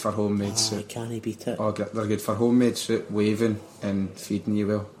gran's good for homemade soup. I can't beat it. They're good for homemade soup, waving and feeding you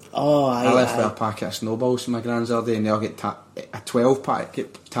well. I left with a packet of snowballs from my gran's the other day, and they all get a 12-pack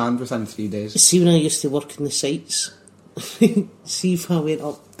get tanned within 3 days. See, when I used to work in the sites, see if I went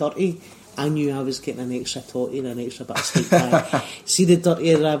up dirty, I knew I was getting an extra totty and an extra bit of steak pie. See the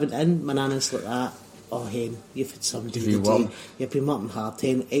dirtier I went in, my nana's like that. "Oh, hen, you've had some day today. You've been working hard,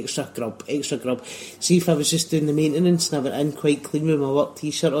 hen. Extra grub. See if I was just doing the maintenance and I went in quite clean with my work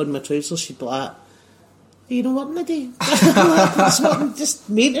t-shirt on, my trousers, she'd be like, "You know what, Niddy? It's working just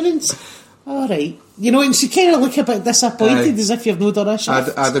maintenance." Alright. You know, and she kind of look a bit disappointed as if you've not done a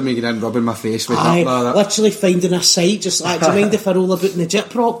shift. I'd have been in rubbing my face with Aye, that. literally finding a site, just like, do you mind if I roll about in the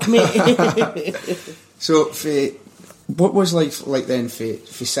jip rock, mate? So, what was like then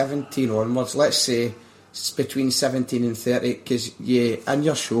for 17 onwards, let's say it's between 17 and 30, because in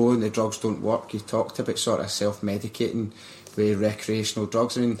your show, The Drugs Don't Work, you talked about sort of self-medicating with recreational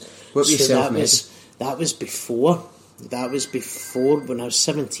drugs. I mean, what were you self-medicating? That was before. That was before, when I was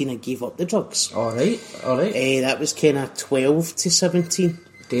 17, I gave up the drugs. Alright. That was kind of 12 to 17.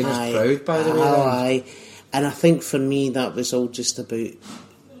 Dana's proud, by the way. Aye. And I think for me, that was all just about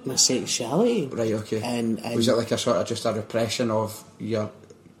my sexuality. Right, okay. And was it like a sort of just a repression of your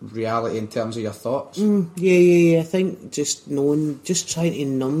reality in terms of your thoughts? Yeah. I think just trying to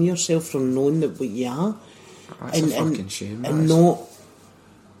numb yourself from knowing that what you are. That's a fucking shame. And not...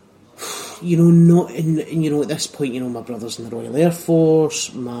 not at this point, my brother's in the Royal Air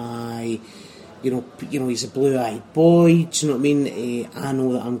Force, he's a blue-eyed boy, do you know what I mean? I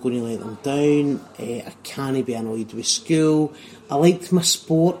know that I'm going to let them down. I can't be annoyed with school. I liked my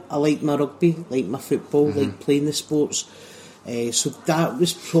sport, I liked my rugby, liked my football, liked playing the sports. So that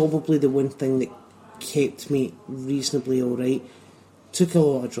was probably the one thing that kept me reasonably alright. Took a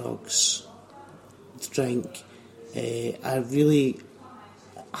lot of drugs, drank. I really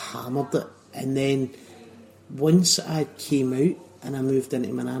hammered it, and then once I came out and I moved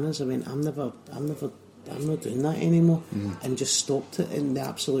into my nana's, I went, I'm not doing that anymore, and just stopped it in the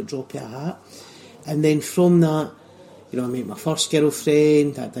absolute drop of a hat. And then from that, I met my first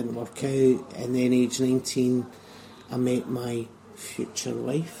girlfriend, that didn't work out, and then age 19 I met my future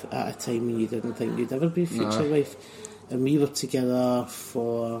wife at a time when you didn't think you'd ever be future wife, and we were together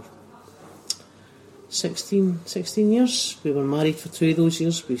for 16 years. We were married for 2 of those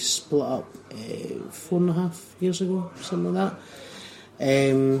years. We split up 4.5 years ago, something like that.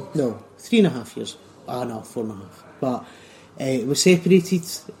 No, 3.5 years. 4.5. But we separated.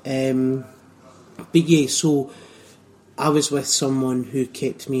 But yeah, so I was with someone who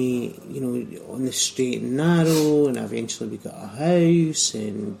kept me, on the straight and narrow, and eventually we got a house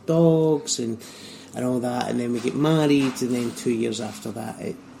and dogs and all that, and then we get married, and then 2 years after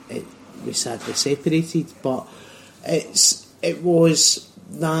that we sadly separated. But it was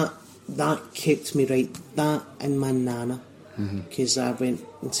that kept me right, that and my nana, because I went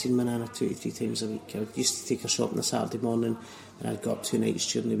and seen my nana 2 to 3 times a week. I used to take her shopping on a Saturday morning, and I'd go up 2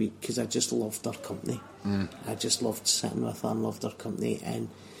 nights during the week because I just loved her company. I just loved sitting with her and loved her company, and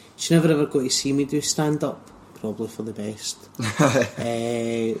she never ever got to see me do stand up, probably for the best.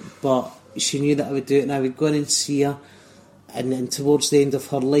 But she knew that I would do it, and I would go in and see her. And then towards the end of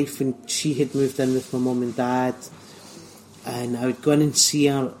her life, when she had moved in with my mum and dad, and I would go in and see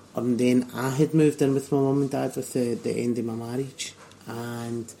her, and then I had moved in with my mum and dad with the end of my marriage,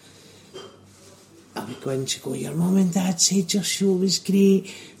 and I would go in and she'd go, your mum and dad said your show was great,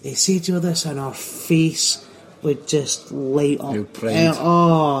 they said you were this, and her face would just light up.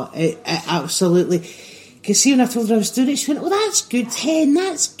 It absolutely. Because see, when I told her I was doing it, she went, that's good, Hen,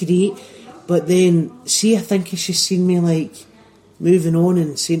 that's great. But then, see, I think she's seen me, like, moving on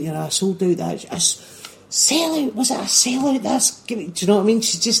and saying to her, I sold out that. Sellout? Was it a sellout? That's great. Do you know what I mean?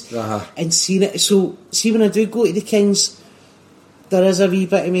 She's just... And seeing it. So, see, when I do go to the Kings, there is a wee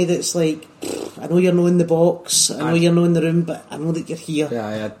bit of me that's like, I know you're not in the box, I know you're not in the room, but I know that you're here.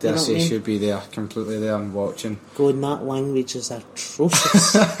 Yeah, I dare say you should be there, completely there and watching. Going, that language is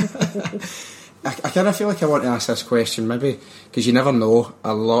atrocious. I kind of feel like I want to ask this question, maybe, because you never know.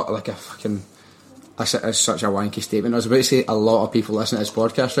 A lot, like a fucking... It's such a wanky statement. I was about to say a lot of people listen to this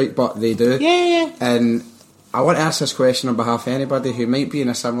podcast, right? But they do. Yeah. And I want to ask this question on behalf of anybody who might be in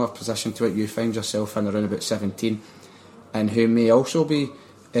a similar position to what you find yourself in around about 17, and who may also be,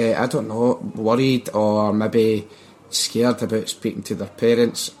 worried or maybe scared about speaking to their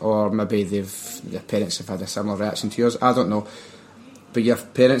parents, or maybe their parents have had a similar reaction to yours. I don't know. But your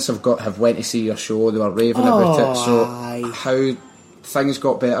parents have went to see your show, they were raving about it, so how things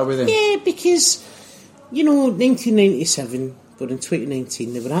got better with them? Yeah, because, 1997, we're in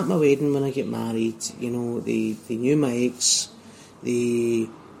 2019, they were at my wedding when I get married, they knew my ex, they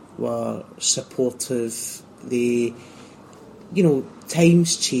were supportive,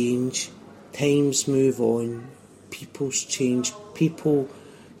 times change, times move on, people's change, people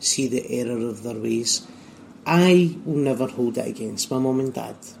see the error of their ways. I will never hold it against my mum and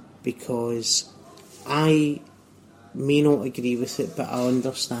dad, because I may not agree with it, but I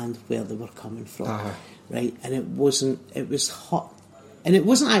understand where they were coming from, right? And it was hot, and it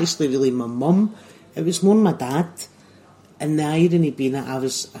wasn't actually really my mum, it was more my dad. And the irony being that I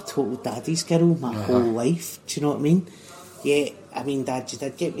was a total daddy's girl my whole life, do you know what I mean? Yeah, I mean, Dad, you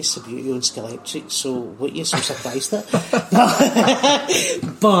did get me some beauty on Skeletric, so what are you so surprised at?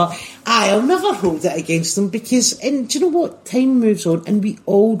 But I'll never hold it against them because, and do you know what? Time moves on, and we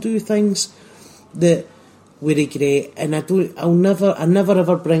all do things that we regret, and I never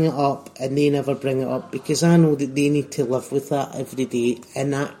ever bring it up, and they never bring it up because I know that they need to live with that every day,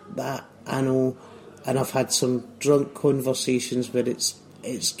 and that I know, and I've had some drunk conversations where it's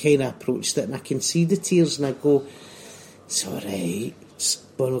kind of approached it, and I can see the tears, and I go, it's alright,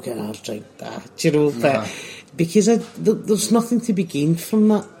 we'll get our drink back, do you know, but because there's nothing to be gained from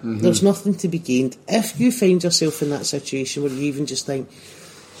that. There's nothing to be gained. If you find yourself in that situation where you even just think,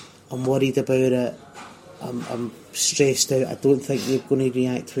 I'm worried about it, I'm stressed out, I don't think they're going to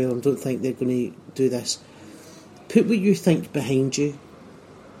react well, I don't think they're going to do this, put what you think behind you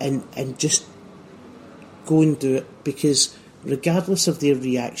and just go and do it, because regardless of their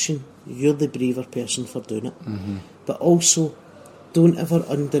reaction, you're the braver person for doing it. But also, don't ever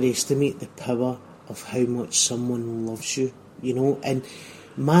underestimate the power of how much someone loves you, you know. And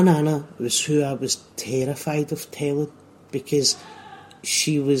my Nana was who I was terrified of telling, because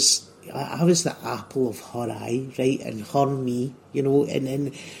she was, I was the apple of her eye, right, and her me, you know,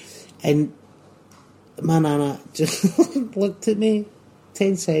 and my Nana just looked at me,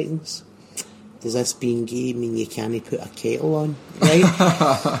 10 seconds, does this being gay mean you can't put a kettle on, right?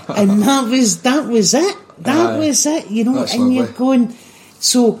 And that was it. That was it, you know. And lovely. You're going,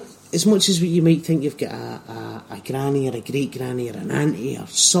 so as much as you might think you've got a granny or a great granny or an auntie or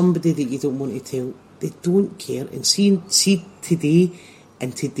somebody that you don't want to tell, they don't care. And see today,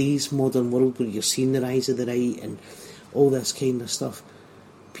 in today's modern world where you're seeing the rise of the right and all this kind of stuff,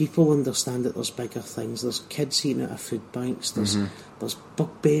 people understand that there's bigger things. There's kids eating out of food banks. There's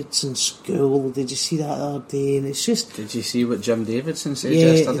bug beds in school. Did you see that the other day? And it's just... Did you see what Jim Davidson said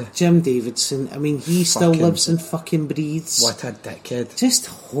yesterday? Jim Davidson. I mean, he still lives and fucking breathes. What a dickhead. Just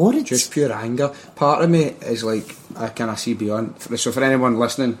horrid. Just pure anger. Part of me is like, I kind of see beyond. So for anyone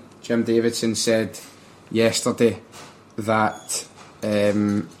listening, Jim Davidson said yesterday that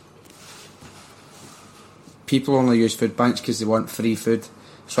people only use food banks because they want free food.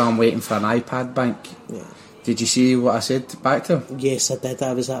 So I'm waiting for an iPad bank. Yeah. Did you see what I said back to him? Yes, I did.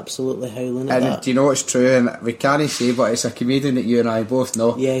 I was absolutely howling at that. And do you know it's true? And we can't say, but it's a comedian that you and I both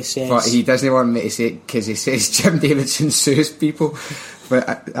know. Yes. But he doesn't want me to say it because he says Jim Davidson sues people.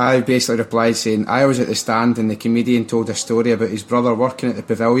 But I basically replied saying, I was at the stand and the comedian told a story about his brother working at the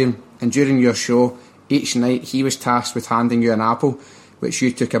pavilion. And during your show, each night he was tasked with handing you an apple, which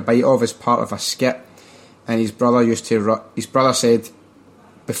you took a bite of as part of a skit. And his brother said,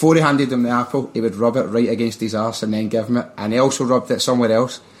 before he handed him the apple, he would rub it right against his arse and then give him it. And he also rubbed it somewhere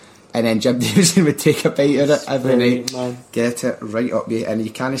else. And then Jim Davidson would take a bite of it every night. Man. Get it right up you. And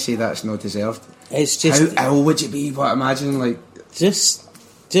you can't say that's not deserved. It's just... How ill would you be? But imagine, like... He's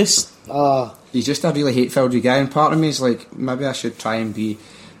just a really hate-filled guy. And part of me is like, maybe I should try and be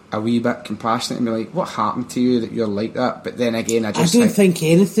a wee bit compassionate and be like, what happened to you that you're like that? But then again, I don't think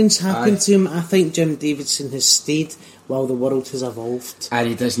anything's happened to him. I think Jim Davidson has stayed while the world has evolved. And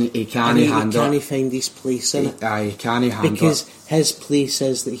he can't handle it. He can't find his place in it. He can't handle it. Because his place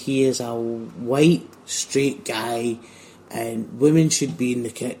is that he is a white, straight guy, and women should be in the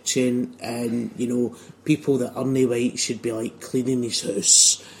kitchen, and, you know, people that aren't white should be, like, cleaning his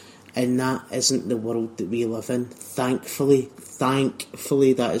house. And that isn't the world that we live in. Thankfully,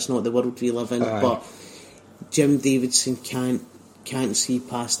 that is not the world we live in. But Jim Davidson can't see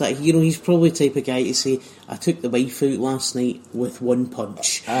past that. You know, he's probably the type of guy to say, I took the wife out last night with one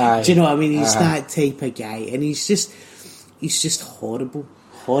punch. Do you know what I mean? He's that type of guy, and he's just horrible.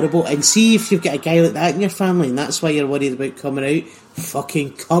 And see, if you've got a guy like that in your family, and that's why you're worried about coming out,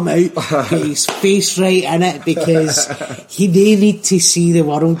 fucking come out, get his face right in it, because they need to see the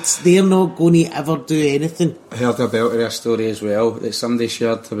world. They're not going to ever do anything. I heard a belter story as well that somebody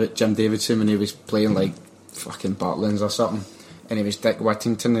shared about Jim Davidson when he was playing like fucking Butlins or something, and he was Dick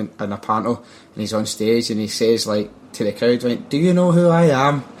Whittington in a panto, and he's on stage and he says like to the crowd, like, do you know who I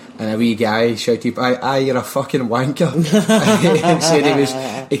am? And a wee guy shouted, aye, you're a fucking wanker. And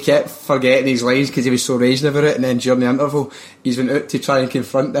said he kept forgetting his lines because he was so raging about it, and then during the interval he's went out to try and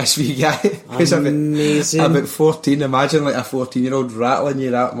confront this wee guy. Amazing. About 14, imagine like a 14-year-old rattling you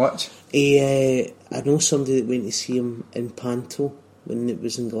that much. I know somebody that went to see him in Panto when it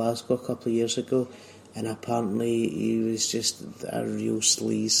was in Glasgow a couple of years ago, and apparently he was just a real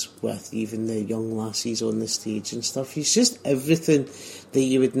sleaze with even the young lassies on the stage and stuff. He's just everything that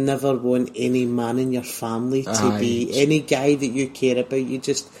you would never want any man in your family to be. Any guy that you care about, you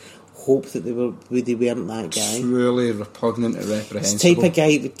just hope that they weren't that guy. Truly repugnant and reprehensible. It's the type of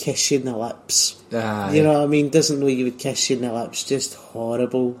guy that would kiss you in the lips. Aye. You know what I mean? Doesn't know you would kiss you in the lips. Just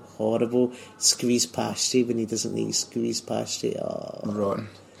horrible. Squeeze past you when he doesn't need to squeeze past you. Oh. Rotten.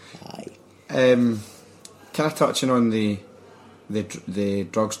 Aye. Kind of touching on the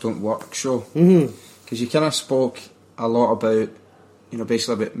Drugs Don't Work show, because you kind of spoke a lot about,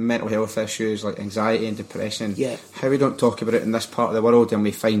 basically about mental health issues like anxiety and depression, and how we don't talk about it in this part of the world, and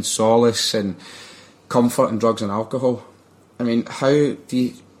we find solace and comfort in drugs and alcohol. I mean,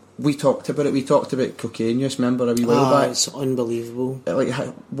 we talked about it. We talked about cocaine use, remember, a wee while back. It's unbelievable. Like,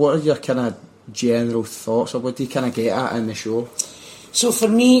 what are your kind of general thoughts, or what do you kind of get at in the show? So for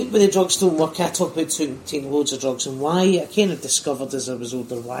me, when the drugs don't work, I talk about taking loads of drugs, and why I kind of discovered as I was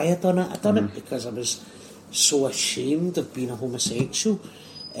older why I done it. I done it because I was so ashamed of being a homosexual,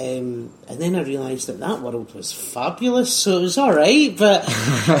 and then I realised that world was fabulous, so it was alright, but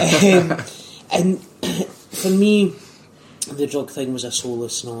and for me the drug thing was a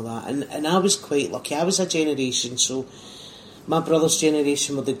solace and all that, and I was quite lucky. I was a generation, so my brother's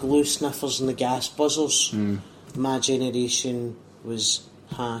generation were the glue sniffers and the gas buzzers. My generation was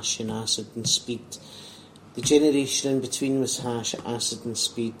hash and acid and speed. The generation in between was hash, acid and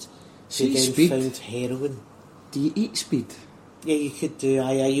speed. They then speed? found heroin. Do you eat speed? Yeah, you could do.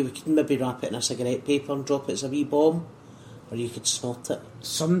 You could maybe wrap it in a cigarette paper and drop it as a wee bomb, or you could snort it.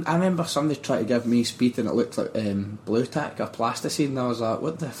 I remember somebody tried to give me speed and it looked like blue tack or plasticine, and I was like,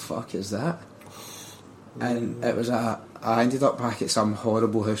 what the fuck is that? And it was I ended up back at some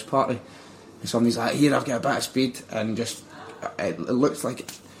horrible house party, and somebody's like, here, I've got a bit of speed, and just it looked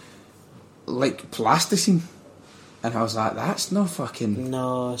like plasticine, and I was like, that's no fucking...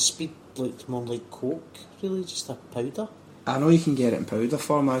 No, speed looked more like coke, really, just a powder. I know you can get it in powder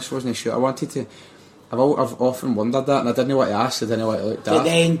form, I just wasn't sure. I wanted to... I've often wondered that, and I didn't know what to ask, I didn't know what to look at. But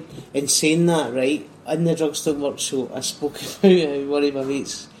then, in saying that, right, in the Drugs Don't Work show, I spoke about one of my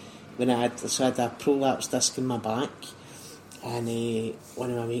mates when I had a prolapse disc in my back, and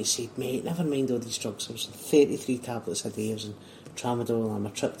one of my mates said, mate, never mind all these drugs. I was on 33 tablets a day. I was on tramadol,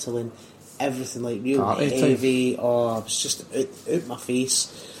 amitriptyline, everything like real heavy. Oh, I was just out my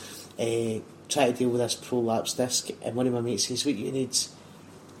face. Try to deal with this prolapse disc, and one of my mates says, what you need?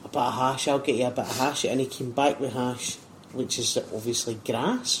 A bit of hash. I'll get you a bit of hash. And he came back with hash, which is obviously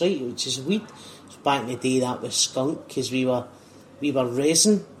grass, right, which is weed. So back in the day that was skunk, because we were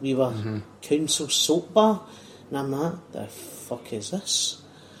resin, we were council soap bar, and I'm like, the fuck is this?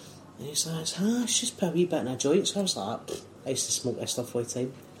 And he's like, it's hash, just put a wee bit in a joint. So I was like, I used to smoke this stuff all the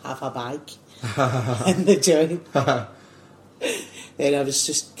time, half a bag in the joint. Then I was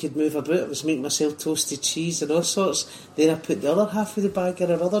just could move about. I was making myself toasted cheese and all sorts. Then I put the other half of the bag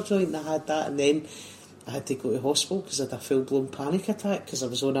in another joint, and I had that, and then I had to go to hospital because I had a full-blown panic attack because I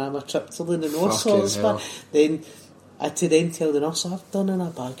was on amitriptyline and all sorts. But then I had to then tell the nurse, I've done in a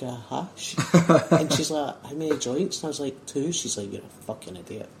bag of hash. And she's like, how many joints? And I was like, 2. She's like, you're a fucking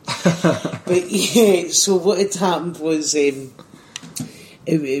idiot. But yeah, so what had happened was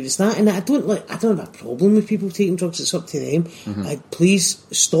it was that, and I don't have a problem with people taking drugs. It's up to them. Please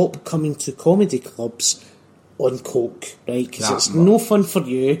stop coming to comedy clubs on coke, right? Because it's no fun for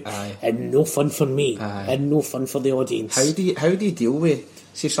you, and no fun for me, and no fun for the audience. How do you deal with?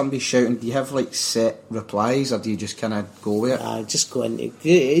 See if somebody's shouting, do you have like set replies, or do you just kind of go with it? Just go in.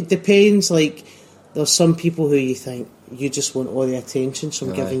 It depends. Like, there's some people who you think you just want all the attention, so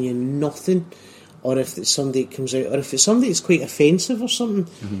I'm giving you nothing. Or if it's somebody that comes out, or if it's somebody that's quite offensive or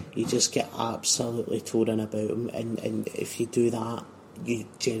something, you just get absolutely told in about them. And if you do that, you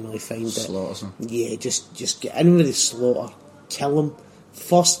generally find that slaughter them. Yeah, just get in with the slaughter, kill them.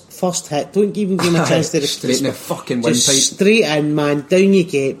 First hit, don't even give them a chance to straight in the fucking windpipe. Just straight in, man, down you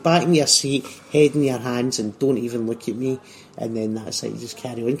get, back in your seat, head in your hands, and don't even look at me. And then that's it, you just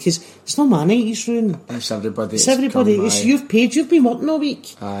carry on. Because it's not my night he's ruining. It's everybody. It's you've paid, you've been working all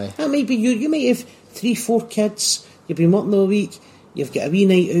week. Aye. That might be you. You might have 3-4 kids, you've been working all week, you've got a wee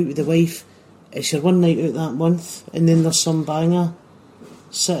night out with the wife, it's your one night out that month, and then there's some banger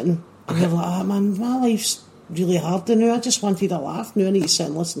sitting, and you're like, man, my life's really hard now, I just wanted a laugh, now I need to sit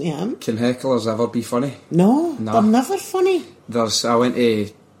and listen to him. Can hecklers ever be funny? No, they're never funny. I was at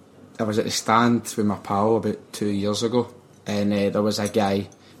the Stand with my pal about 2 years ago, and there was a guy,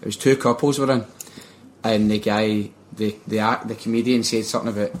 it was 2 couples were in, and the guy, the comedian said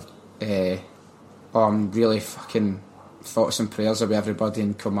something about I'm really fucking thoughts and prayers about everybody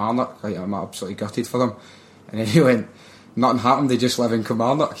in Kilmarnock, like I'm absolutely gutted for them. And then he went, nothing happened, they just live in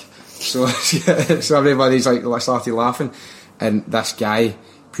Kilmarnock. So everybody's like started laughing, and this guy,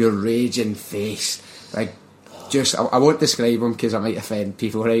 pure raging face, like just, I won't describe him because I might offend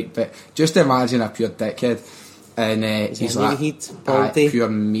people, right? But just imagine a pure dickhead. And he's like, pure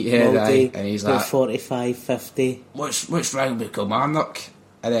meathead, and he's like 45, 50. What's wrong with Kilmarnock?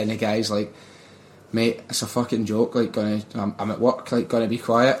 And then the guy's like, mate, it's a fucking joke, like, I'm at work, like, gonna be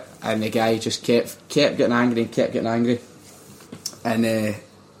quiet. And the guy just kept getting angry, and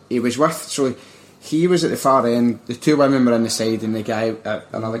he was so he was at the far end, the two women were on the side, and the guy,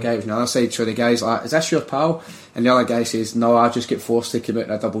 another guy was on the other side. So the guy's like, is this your pal? And the other guy says, no, I just get forced to come out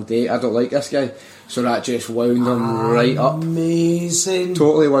on a double date, I don't like this guy. So that just wound him right up. Amazing.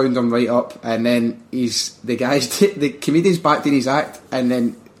 Totally wound him right up. And then the comedian's backed in his act, and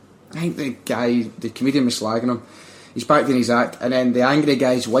then I think the comedian was slagging him. He's backed in his act, and then the angry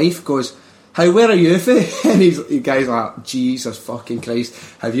guy's wife goes, where are you for? And the guy's like, Jesus fucking Christ,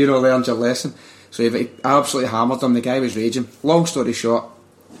 have you not learned your lesson? So he absolutely hammered him. The guy was raging. Long story short,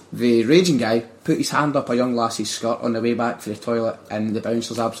 the raging guy put his hand up a young lassie's skirt on the way back for the toilet, and the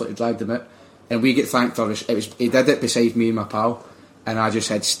bouncers absolutely dragged him out. And we get thanked for it. He did it beside me and my pal, and I just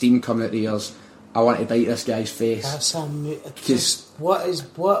had steam coming out the ears. I want to bite this guy's face. That's what is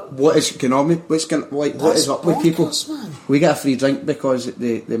going on? What is up with people? Man. We get a free drink because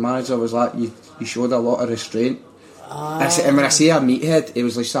the manager was like, you showed a lot of restraint. And when I say a meathead, it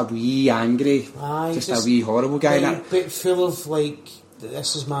was like a wee angry, just a wee horrible guy. But full of like,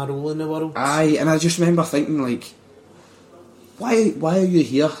 this is my role in the world. Aye, and I just remember thinking like, why are you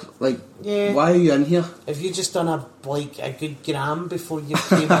here? Like, why are you in here? Have you just done a good gram before you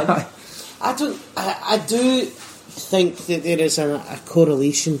came in? I do think that there is a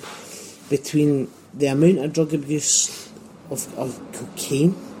correlation between the amount of drug abuse of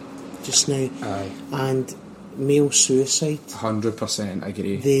cocaine just now and male suicide. 100%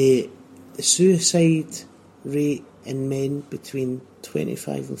 agree. The suicide rate in men between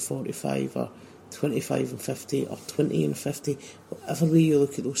 25 and 45 or 25 and 50 or 20 and 50, whatever way you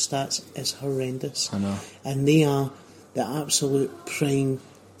look at those stats, is horrendous. I know. And they are the absolute prime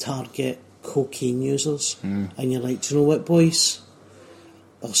target cocaine users. And you're like, do you know what, boys?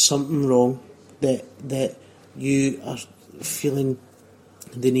 There's something wrong that you are feeling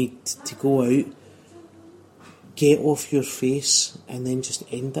the need to go out, get off your face, and then just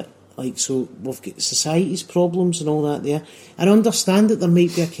end it. Like, so we've got society's problems and all that there. And I understand that there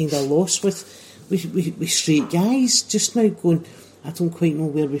might be a kind of loss with straight guys just now going, I don't quite know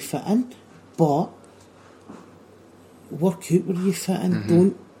where we fit in, but work out where you fit in.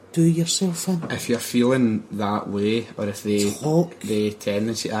 Don't do yourself in. If you're feeling that way, or if the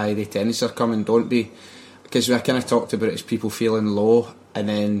tendencies are coming, don't be, because we kind of talked about it as people feeling low and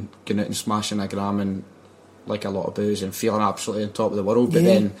then going out and smashing a gram and like a lot of booze and feeling absolutely on top of the world, but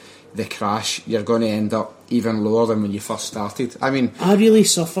then the crash, you're going to end up even lower than when you first started. I mean, I really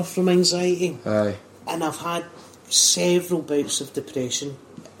suffer from anxiety, and I've had several bouts of depression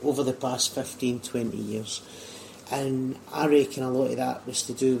over the past 15, 20 years, and I reckon a lot of that was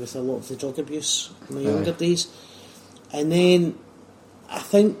to do with a lot of the drug abuse in my younger days. And then I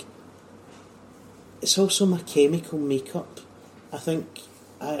think it's also my chemical makeup. I think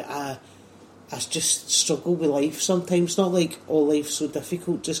I just struggle with life sometimes. Not like, oh, life's so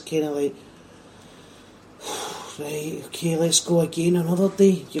difficult, just kind of like, right, okay, let's go again another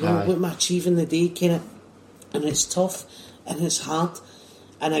day. You know, what am I achieving the day, kind of. And it's tough and it's hard,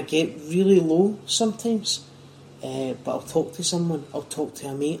 and I get really low sometimes. But I'll talk to someone, I'll talk to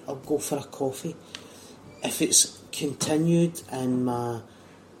a mate, I'll go for a coffee. If it's continued and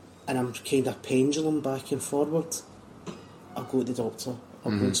I'm kind of pendulum back and forward, I'll go to the doctor.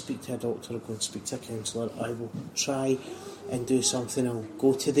 I'll go and speak to a doctor, I'll go and speak to a counsellor. I will try and do something. I'll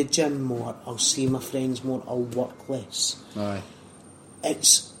go to the gym more, I'll see my friends more, I'll work less.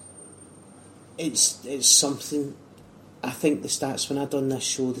 It's something. I think the stats when I done this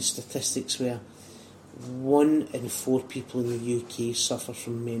show, the statistics were 1 in 4 people in the UK suffer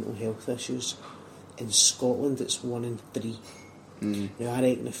from mental health issues. In Scotland it's 1 in 3. Now I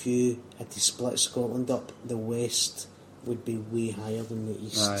reckon if you had to split Scotland up, the west would be way higher than the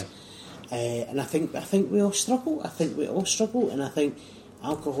east. And I think we all struggle. And I think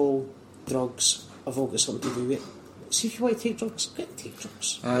alcohol, drugs have all got something to do with it. See, if you want to take drugs, go and take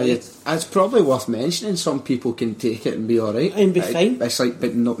drugs. It's probably worth mentioning some people can take it and be alright. And be fine. It's like,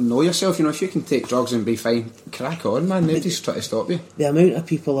 but know yourself, you know, if you can take drugs and be fine, crack on, man. Nobody's trying to stop you. The amount of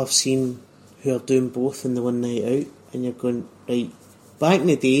people I've seen who are doing both in the one night out, and you're going, right, back in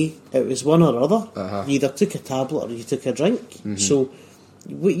the day, it was one or other. You either took a tablet or you took a drink. So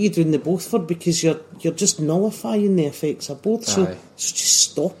what are you doing the both for? Because you're just nullifying the effects of both. So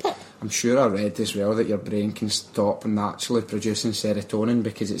just stop it. I'm sure I read as well that your brain can stop naturally producing serotonin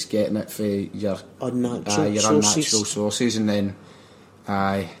because it's getting it for your unnatural sources, and then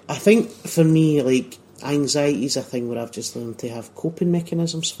I think for me, like, anxiety is a thing where I've just learned to have coping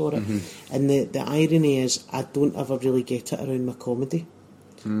mechanisms for it, and the irony is I don't ever really get it around my comedy.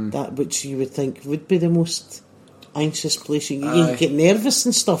 That which you would think would be the most anxious place. You get nervous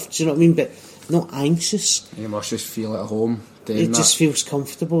and stuff, do you know what I mean? But not anxious. You must just feel at home. It just feels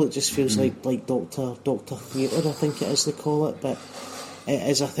comfortable. It just feels like Doctor Theatre, I think it is they call it. But it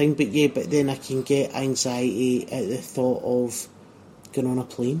is a thing. But then I can get anxiety at the thought of going on a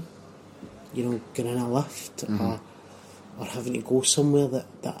plane, going in a lift, or having to go somewhere that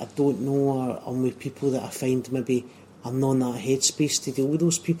I don't know, or I'm with people that I find maybe I'm not in that headspace to deal with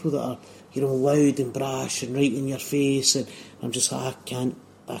those people that are, loud and brash and right in your face, and I'm just like,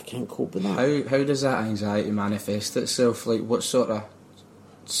 I can't cope with that. How does that anxiety manifest itself? Like, what sort of,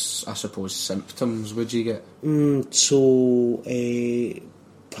 I suppose, symptoms would you get?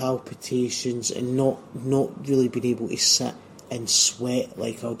 Palpitations and not really being able to sit and sweat.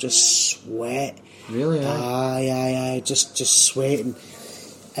 Like, I'll just sweat. Really? Aye. Just sweating,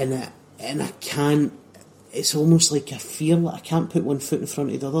 and I can't. It's almost like a fear. Like, I can't put one foot in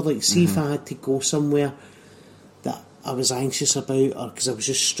front of the other. Like, see if I had to go somewhere that I was anxious about, or because I was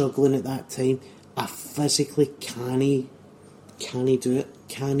just struggling at that time, I physically can't do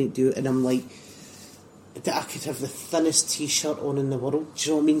it, and I'm like, I could have the thinnest t-shirt on in the world, do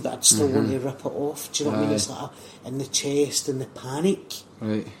you know what I mean, but I'd still want to rip it off, do you know what I mean? It's like in the chest and the panic.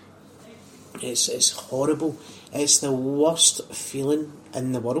 Right. It's horrible. It's the worst feeling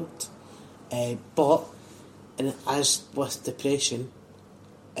in the world, but and as with depression,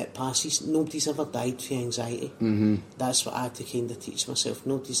 it passes. Nobody's ever died for anxiety. That's what I had to kind of teach myself.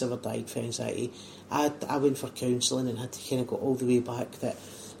 Nobody's ever died for anxiety. I went for counselling and had to kind of go all the way back.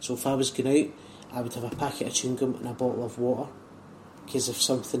 So if I was going out, I would have a packet of chewing gum and a bottle of water, because if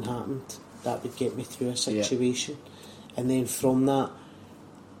something happened, that would get me through a situation. And then from that,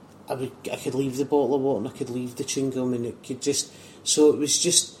 I could leave the bottle of water and I could leave the chewing gum, and it could just. So it was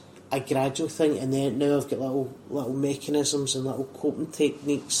just a gradual thing, and then now I've got little mechanisms and little coping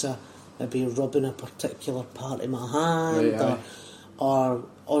techniques. Maybe rubbing a particular part of my hand, or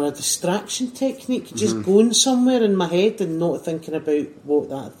a distraction technique, just going somewhere in my head and not thinking about what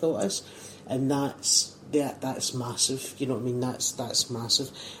that thought is, and that's massive. You know what I mean? That's massive,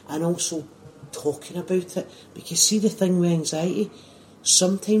 and also talking about it, because see, the thing with anxiety,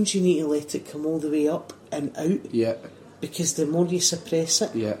 sometimes you need to let it come all the way up and out. Yeah. Because the more you suppress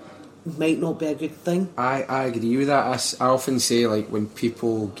it, might not be a good thing. I agree with that. I often say, like, when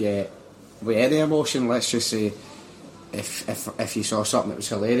people get with any emotion, let's just say, if you saw something that was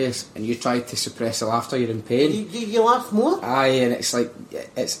hilarious and you tried to suppress the laughter, you're in pain. You laugh more. Aye, and it's like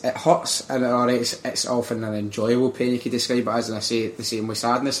it hurts, and it's often an enjoyable pain. You could describe it as, and I say the same with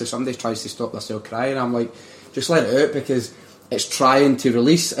sadness. If somebody tries to stop themselves crying, I'm like, just let it out, because it's trying to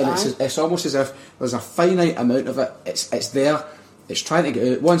release, and it's almost as if there's a finite amount of it. It's there. It's trying to get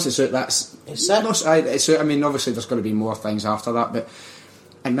out. Once it's out, it's out. I mean, obviously there's going to be more things after that, but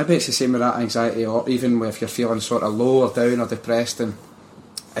and maybe it's the same with that anxiety, or even if you're feeling sort of low or down or depressed, and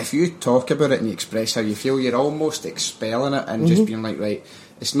if you talk about it and you express how you feel, you're almost expelling it and just being like, right,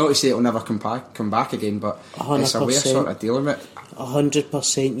 it's not to say it'll never come back again, but 100%. It's a way of sort of dealing with it.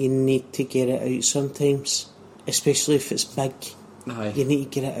 100%. You need to get it out sometimes, especially if it's big. Aye. You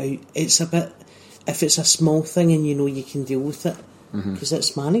need to get it out. It's a bit, if it's a small thing and you know you can deal with it, because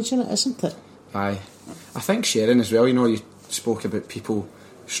it's managing it, isn't it? Aye. I think sharing as well, you spoke about people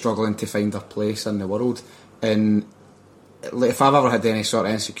struggling to find their place in the world, and like, if I've ever had any sort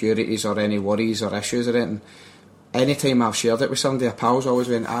of insecurities or any worries or issues or anything, any time I've shared it with somebody, a pal's always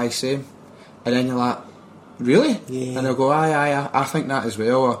went, aye, same. And then you're like, really? Yeah. And they'll go, aye, I think that as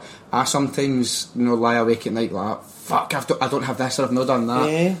well. Or I sometimes lie awake at night like, fuck, I don't have this, or I've not done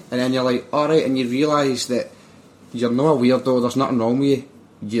that. Yeah. And then you're like, alright, and you realise that you're not a weirdo, there's nothing wrong with you.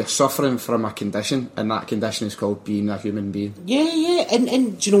 You're suffering from a condition, and that condition is called being a human being. Yeah,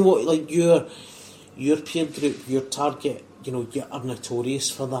 and do you know what? Like your peer group, your target, you are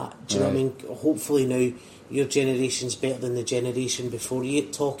notorious for that. Do you know what I mean? Hopefully now your generation's better than the generation before you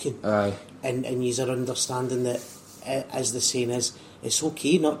talking. Aye. And you are understanding that, as the saying is, it's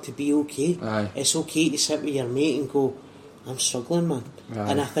okay not to be okay. Aye. It's okay to sit with your mate and go, I'm struggling, man.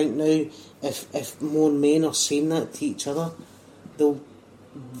 Aye. And I think now, if more men are saying that to each other,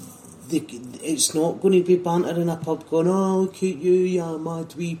 it's not going to be banter in a pub going, oh, look at you, you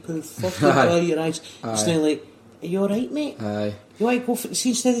mad wee poof, fucking dry your eyes. Aye. It's now like, are you alright, mate? Aye. You want to go for, see,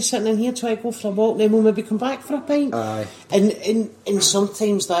 instead of sitting in here, try to go for a walk, then we'll maybe come back for a pint. Aye. And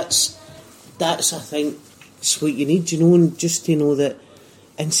sometimes that's that's, I think, it's what you need, you know, and just to know that,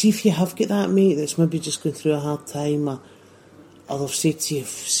 and see if you have got that mate that's maybe just going through a hard time, or I've said to you,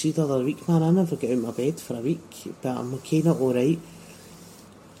 see the other week, man, I never get out of my bed for a week, but I'm kind of alright.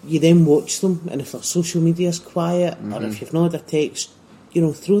 You then watch them, and if their social media's quiet, or if you've not had a text, you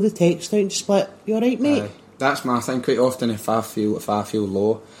know, throw the text out and just like, you alright, mate? That's my thing. Quite often, if I feel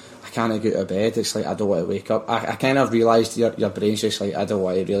low, I can't get out of bed. It's like I don't want to wake up. I kind of realised your brain's just like, I don't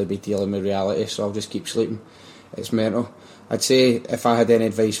want to really be dealing with reality, so I'll just keep sleeping. It's mental. I'd say if I had any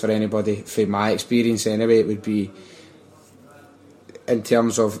advice for anybody, from my experience anyway, it would be in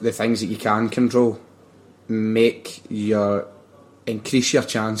terms of the things that you can control, increase your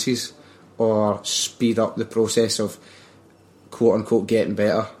chances or speed up the process of quote unquote getting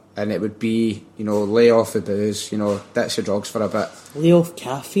better. And it would be, you know, lay off the booze, you know, ditch the drugs for a bit. Lay off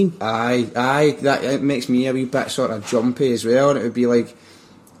caffeine. Aye, that it makes me a wee bit sort of jumpy as well. And it would be like,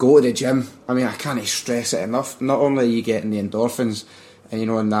 go to the gym. I mean, I can't stress it enough. Not only are you getting the endorphins, and you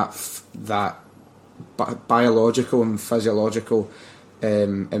know, and that biological and physiological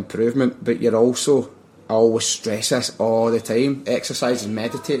improvement, but you're also, I always stress this all the time, exercise is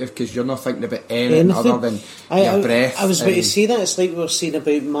meditative because you're not thinking about anything other than your breath. I was about to say that. It's like we were saying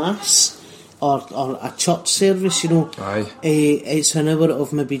about mass or a church service, you know. Aye. It's an hour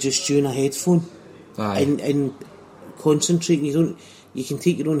of maybe just doing a headphone. Aye. And concentrating. You can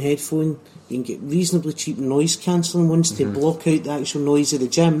take your own headphone. You can get reasonably cheap noise cancelling ones to block out the actual noise of the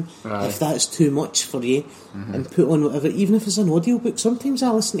gym. Aye. If that's too much for you, and put on whatever, even if it's an audiobook. Sometimes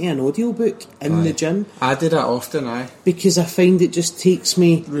I listen to an audiobook in the gym. I do that often, because I find it just takes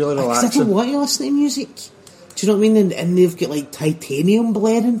me really relaxing. I don't want to listen to music. Do you know what I mean? And they've got like titanium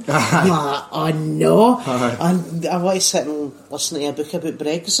blaring. I'm like, oh no! And I want to sit and listen to a book about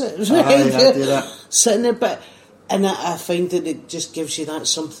Brexit. I do that. Sitting there, but. And I find that it just gives you that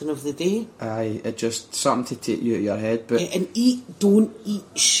something of the day. Aye, it just something to take you out of your head. But and don't eat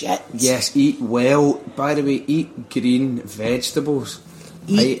shit. Yes, eat well. By the way, eat green vegetables.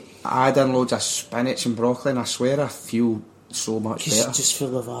 I add in loads of spinach and broccoli, and I swear I feel so much better. It's just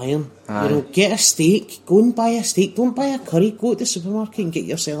full of iron. Aye. You know, get a steak. Go and buy a steak. Don't buy a curry. Go to the supermarket and get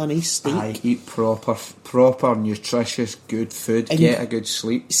yourself a nice steak. Aye, eat proper, nutritious, good food. And get a good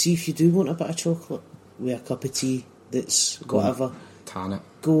sleep. See, if you do want a bit of chocolate with a cup of tea that's whatever, tan it.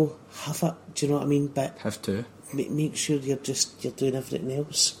 Go have it. Do you know what I mean? But have to make sure you're doing everything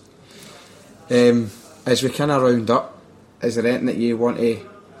else. As we kind of round up, is there anything that you want to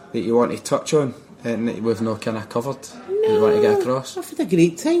touch on and that we've not kind of covered? No, you want to get across? I've had a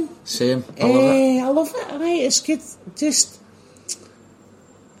great time. Same. I love it. I love it. Right, it's good. Just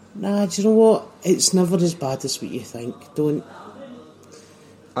do you know what? It's never as bad as what you think. Don't.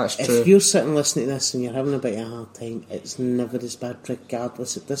 That's true. If you're sitting listening to this and you're having a bit of a hard time, it's never as bad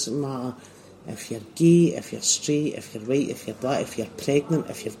regardless. It doesn't matter if you're gay, if you're straight, if you're white, if you're black, if you're pregnant,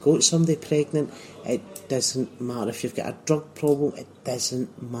 if you've got somebody pregnant. It doesn't matter. If you've got a drug problem, it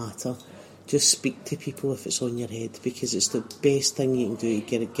doesn't matter. Just speak to people if it's on your head, because it's the best thing you can do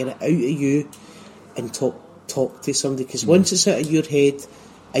to get it out of you and talk to somebody. Because once it's out of your head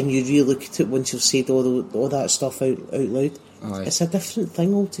and you really look at it, once you've said all that stuff out loud, aye, it's a different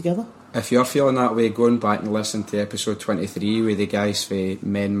thing altogether. If you're feeling that way, go back and listen to episode 23 with the guys for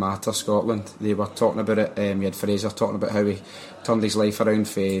Men Matter Scotland. They were talking about it. You had Fraser talking about how he turned his life around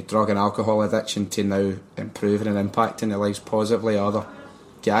for drug and alcohol addiction to now improving and impacting their lives positively. Other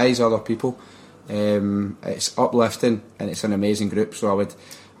guys, other people. It's uplifting and it's an amazing group. So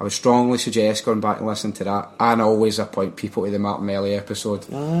I would strongly suggest going back and listening to that, and always appoint people to the Martin Melly episode,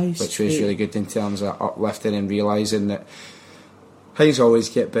 which was really good in terms of uplifting and realising that things always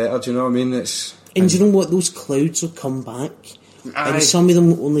get better. Do you know what I mean? And do you know what? Those clouds will come back, and some of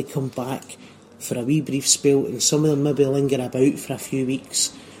them will only come back for a wee brief spell, and some of them maybe linger about for a few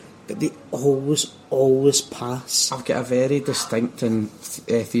weeks, but they always pass. I've got a very distinct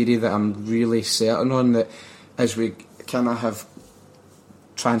theory that I'm really certain on, that as we kind of have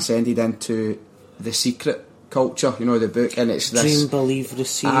transcended into The Secret culture, you know, the book, and it's this dream, believe,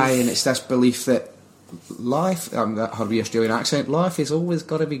 receive. Aye, and it's this belief that life, that her wee Australian accent, life has always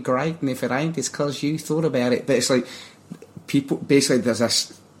got to be great, and if it ain't, it's because you thought about it. But it's like people, basically there's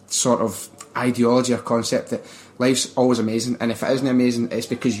this sort of ideology or concept that life's always amazing, and if it isn't amazing, it's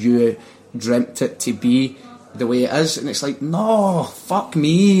because you dreamt it to be the way it is. And it's like, no, fuck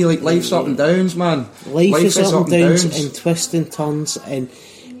me, like life's up and downs, man. Life is up and downs and twists and turns, and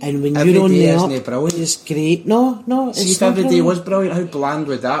when every you're on the up, brilliant. It's great. No, see, if every day was brilliant, how bland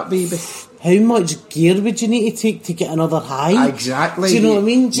would that be? How much gear would you need to take to get another high? Exactly. Do you know what I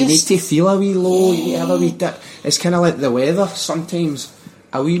mean? You need to feel a wee low, you need to have a wee dip. It's kind of like the weather. Sometimes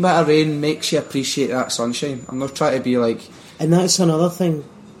a wee bit of rain makes you appreciate that sunshine. I'm not trying to be like... And that's another thing.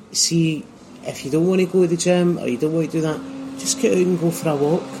 See, if you don't want to go to the gym or you don't want to do that, just get out and go for a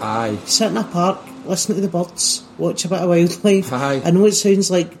walk. Aye. Sit in a park, listen to the birds, watch a bit of wildlife. Aye. I know it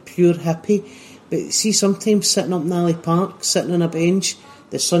sounds like pure hippie, but see, sometimes sitting up in Alley Park, sitting on a bench,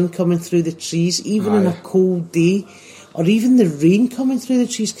 the sun coming through the trees, even on a cold day, or even the rain coming through the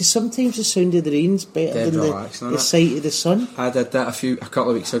trees, because sometimes the sound of the rain's better than the sight of the sun. I did that a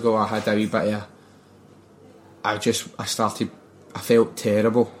couple of weeks ago. I had a wee bit of... I felt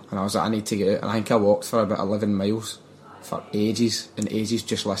terrible, and I was like, I need to get out. And I think I walked for about 11 miles for ages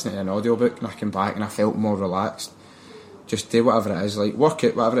just listening to an audiobook, and I came back and I felt more relaxed. Just do whatever it is, like work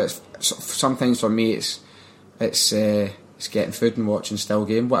it, whatever it is. Sometimes for me it's getting food and watching still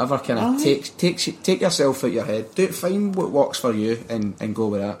game, whatever kind of take yourself out your head. Find what works for you and go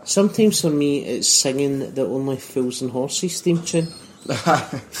with that. Sometimes for me it's singing the Only Fools and Horses theme tune.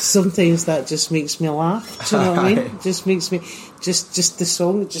 Sometimes that just makes me laugh. Do you know what I mean? Just makes me just the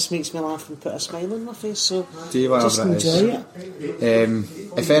song. It just makes me laugh and put a smile on my face. So just enjoy it.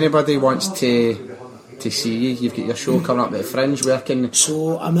 If anybody wants to see you, you've got your show coming up at the Fringe. Where can?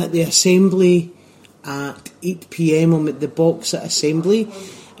 So I'm at the Assembly at 8 p.m. I'm at the Box at Assembly.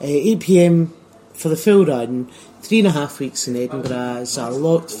 8 p.m. for the full run. 3.5 weeks in Edinburgh. It's a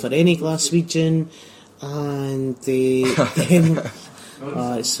lot for any Glaswegian, and then.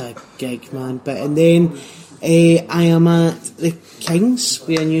 Oh, it's a gig, man. And then I am at the Kings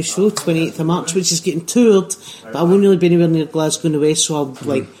with a new show, 28th of March, which is getting toured, but I won't really be anywhere near Glasgow in the West, so I'll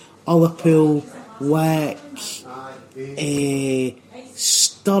like Ullapool, Wick,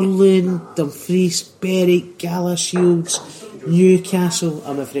 Stirling, Dumfries, Berwick, Galashiels, Newcastle.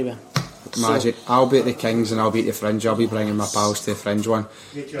 I'm everywhere. Magic. So, I'll be at the Kings and I'll be at the Fringe. I'll be bringing my pals to the Fringe one.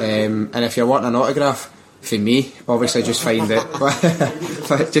 And if you're wanting an autograph for me, obviously just find it.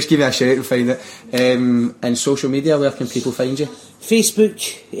 Just give me a shout and find it. And social media, where can people find you? Facebook,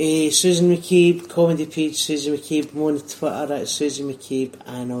 Susan McCabe, comedy page Susie McCabe. I'm on Twitter at Susie McCabe,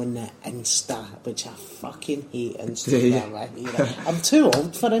 and on the Insta, which I fucking hate Instagram. I'm too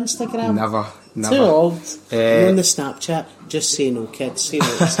old for Instagram. Never. Too old. I'm on the Snapchat. Just say no, kids. Say no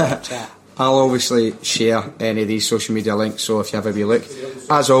to Snapchat. I'll obviously share any of these social media links, so if you have a wee look.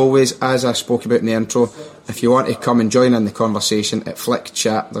 As always, as I spoke about in the intro, if you want to come and join in the conversation at Flick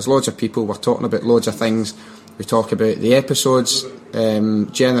Chat, there's loads of people, we're talking about loads of things. We talk about the episodes,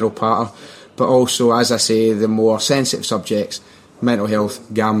 general patter, but also, as I say, the more sensitive subjects, mental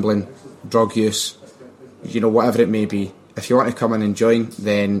health, gambling, drug use, whatever it may be. If you want to come in and join,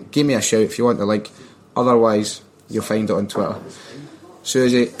 then give me a shout if you want the link. Otherwise, you'll find it on Twitter.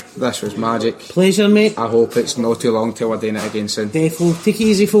 Susie, this was magic. Pleasure, mate. I hope it's not too long till we're doing it again soon. Definitely. Take it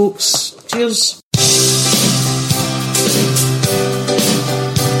easy, folks. Cheers.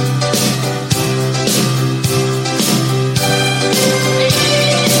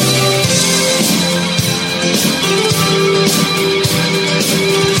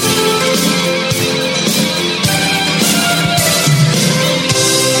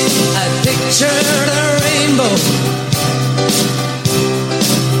 I pictured a rainbow.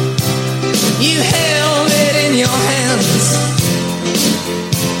 You held it in your hands.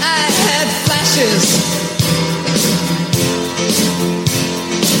 I had flashes.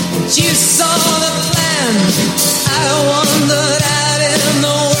 And you saw the plan. I wandered out in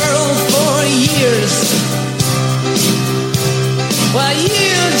the world for years, while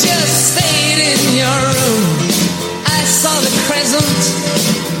you just stayed in your room. I saw the crescent.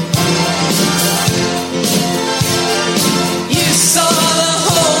 You saw the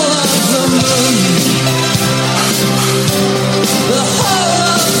whole of the moon. The whole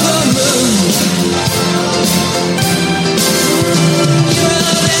of the moon. You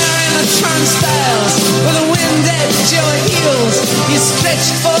were there in the turnstiles with the wind at your heels. You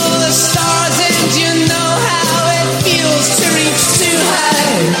stretched for the stars and you know how it feels to reach too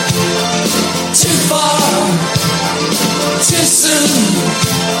high, too far, too soon.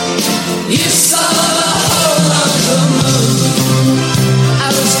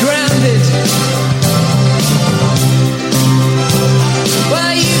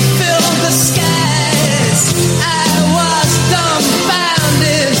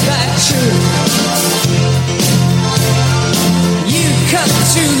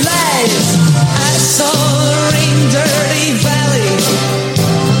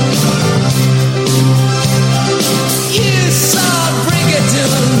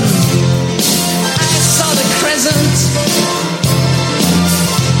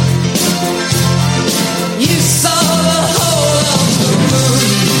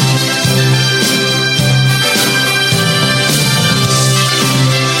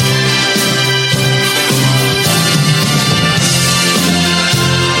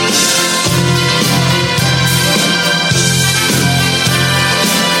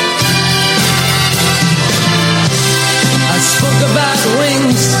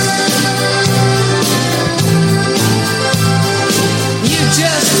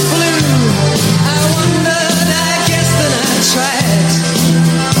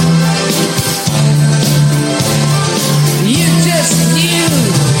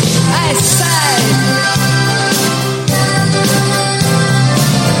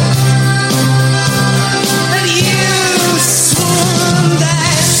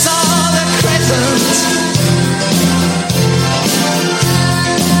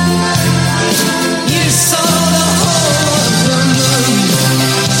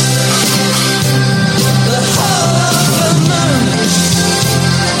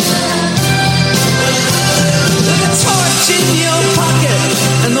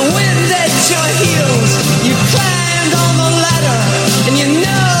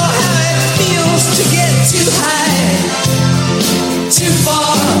 too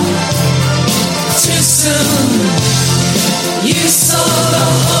far, too soon. You saw the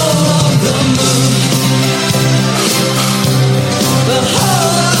whole of the moon, the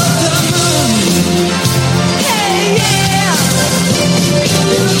whole of the moon. Hey, yeah.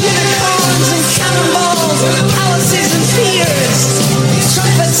 Unicorns and cannonballs, palaces and fears,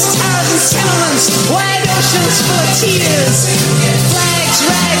 trumpets, towers and settlements, wide oceans full of tears, flags,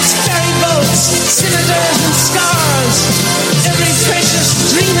 rags, ferry boats, scimitars and scars, every precious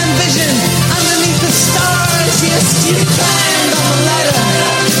dream and vision underneath the stars. Yes, you cry.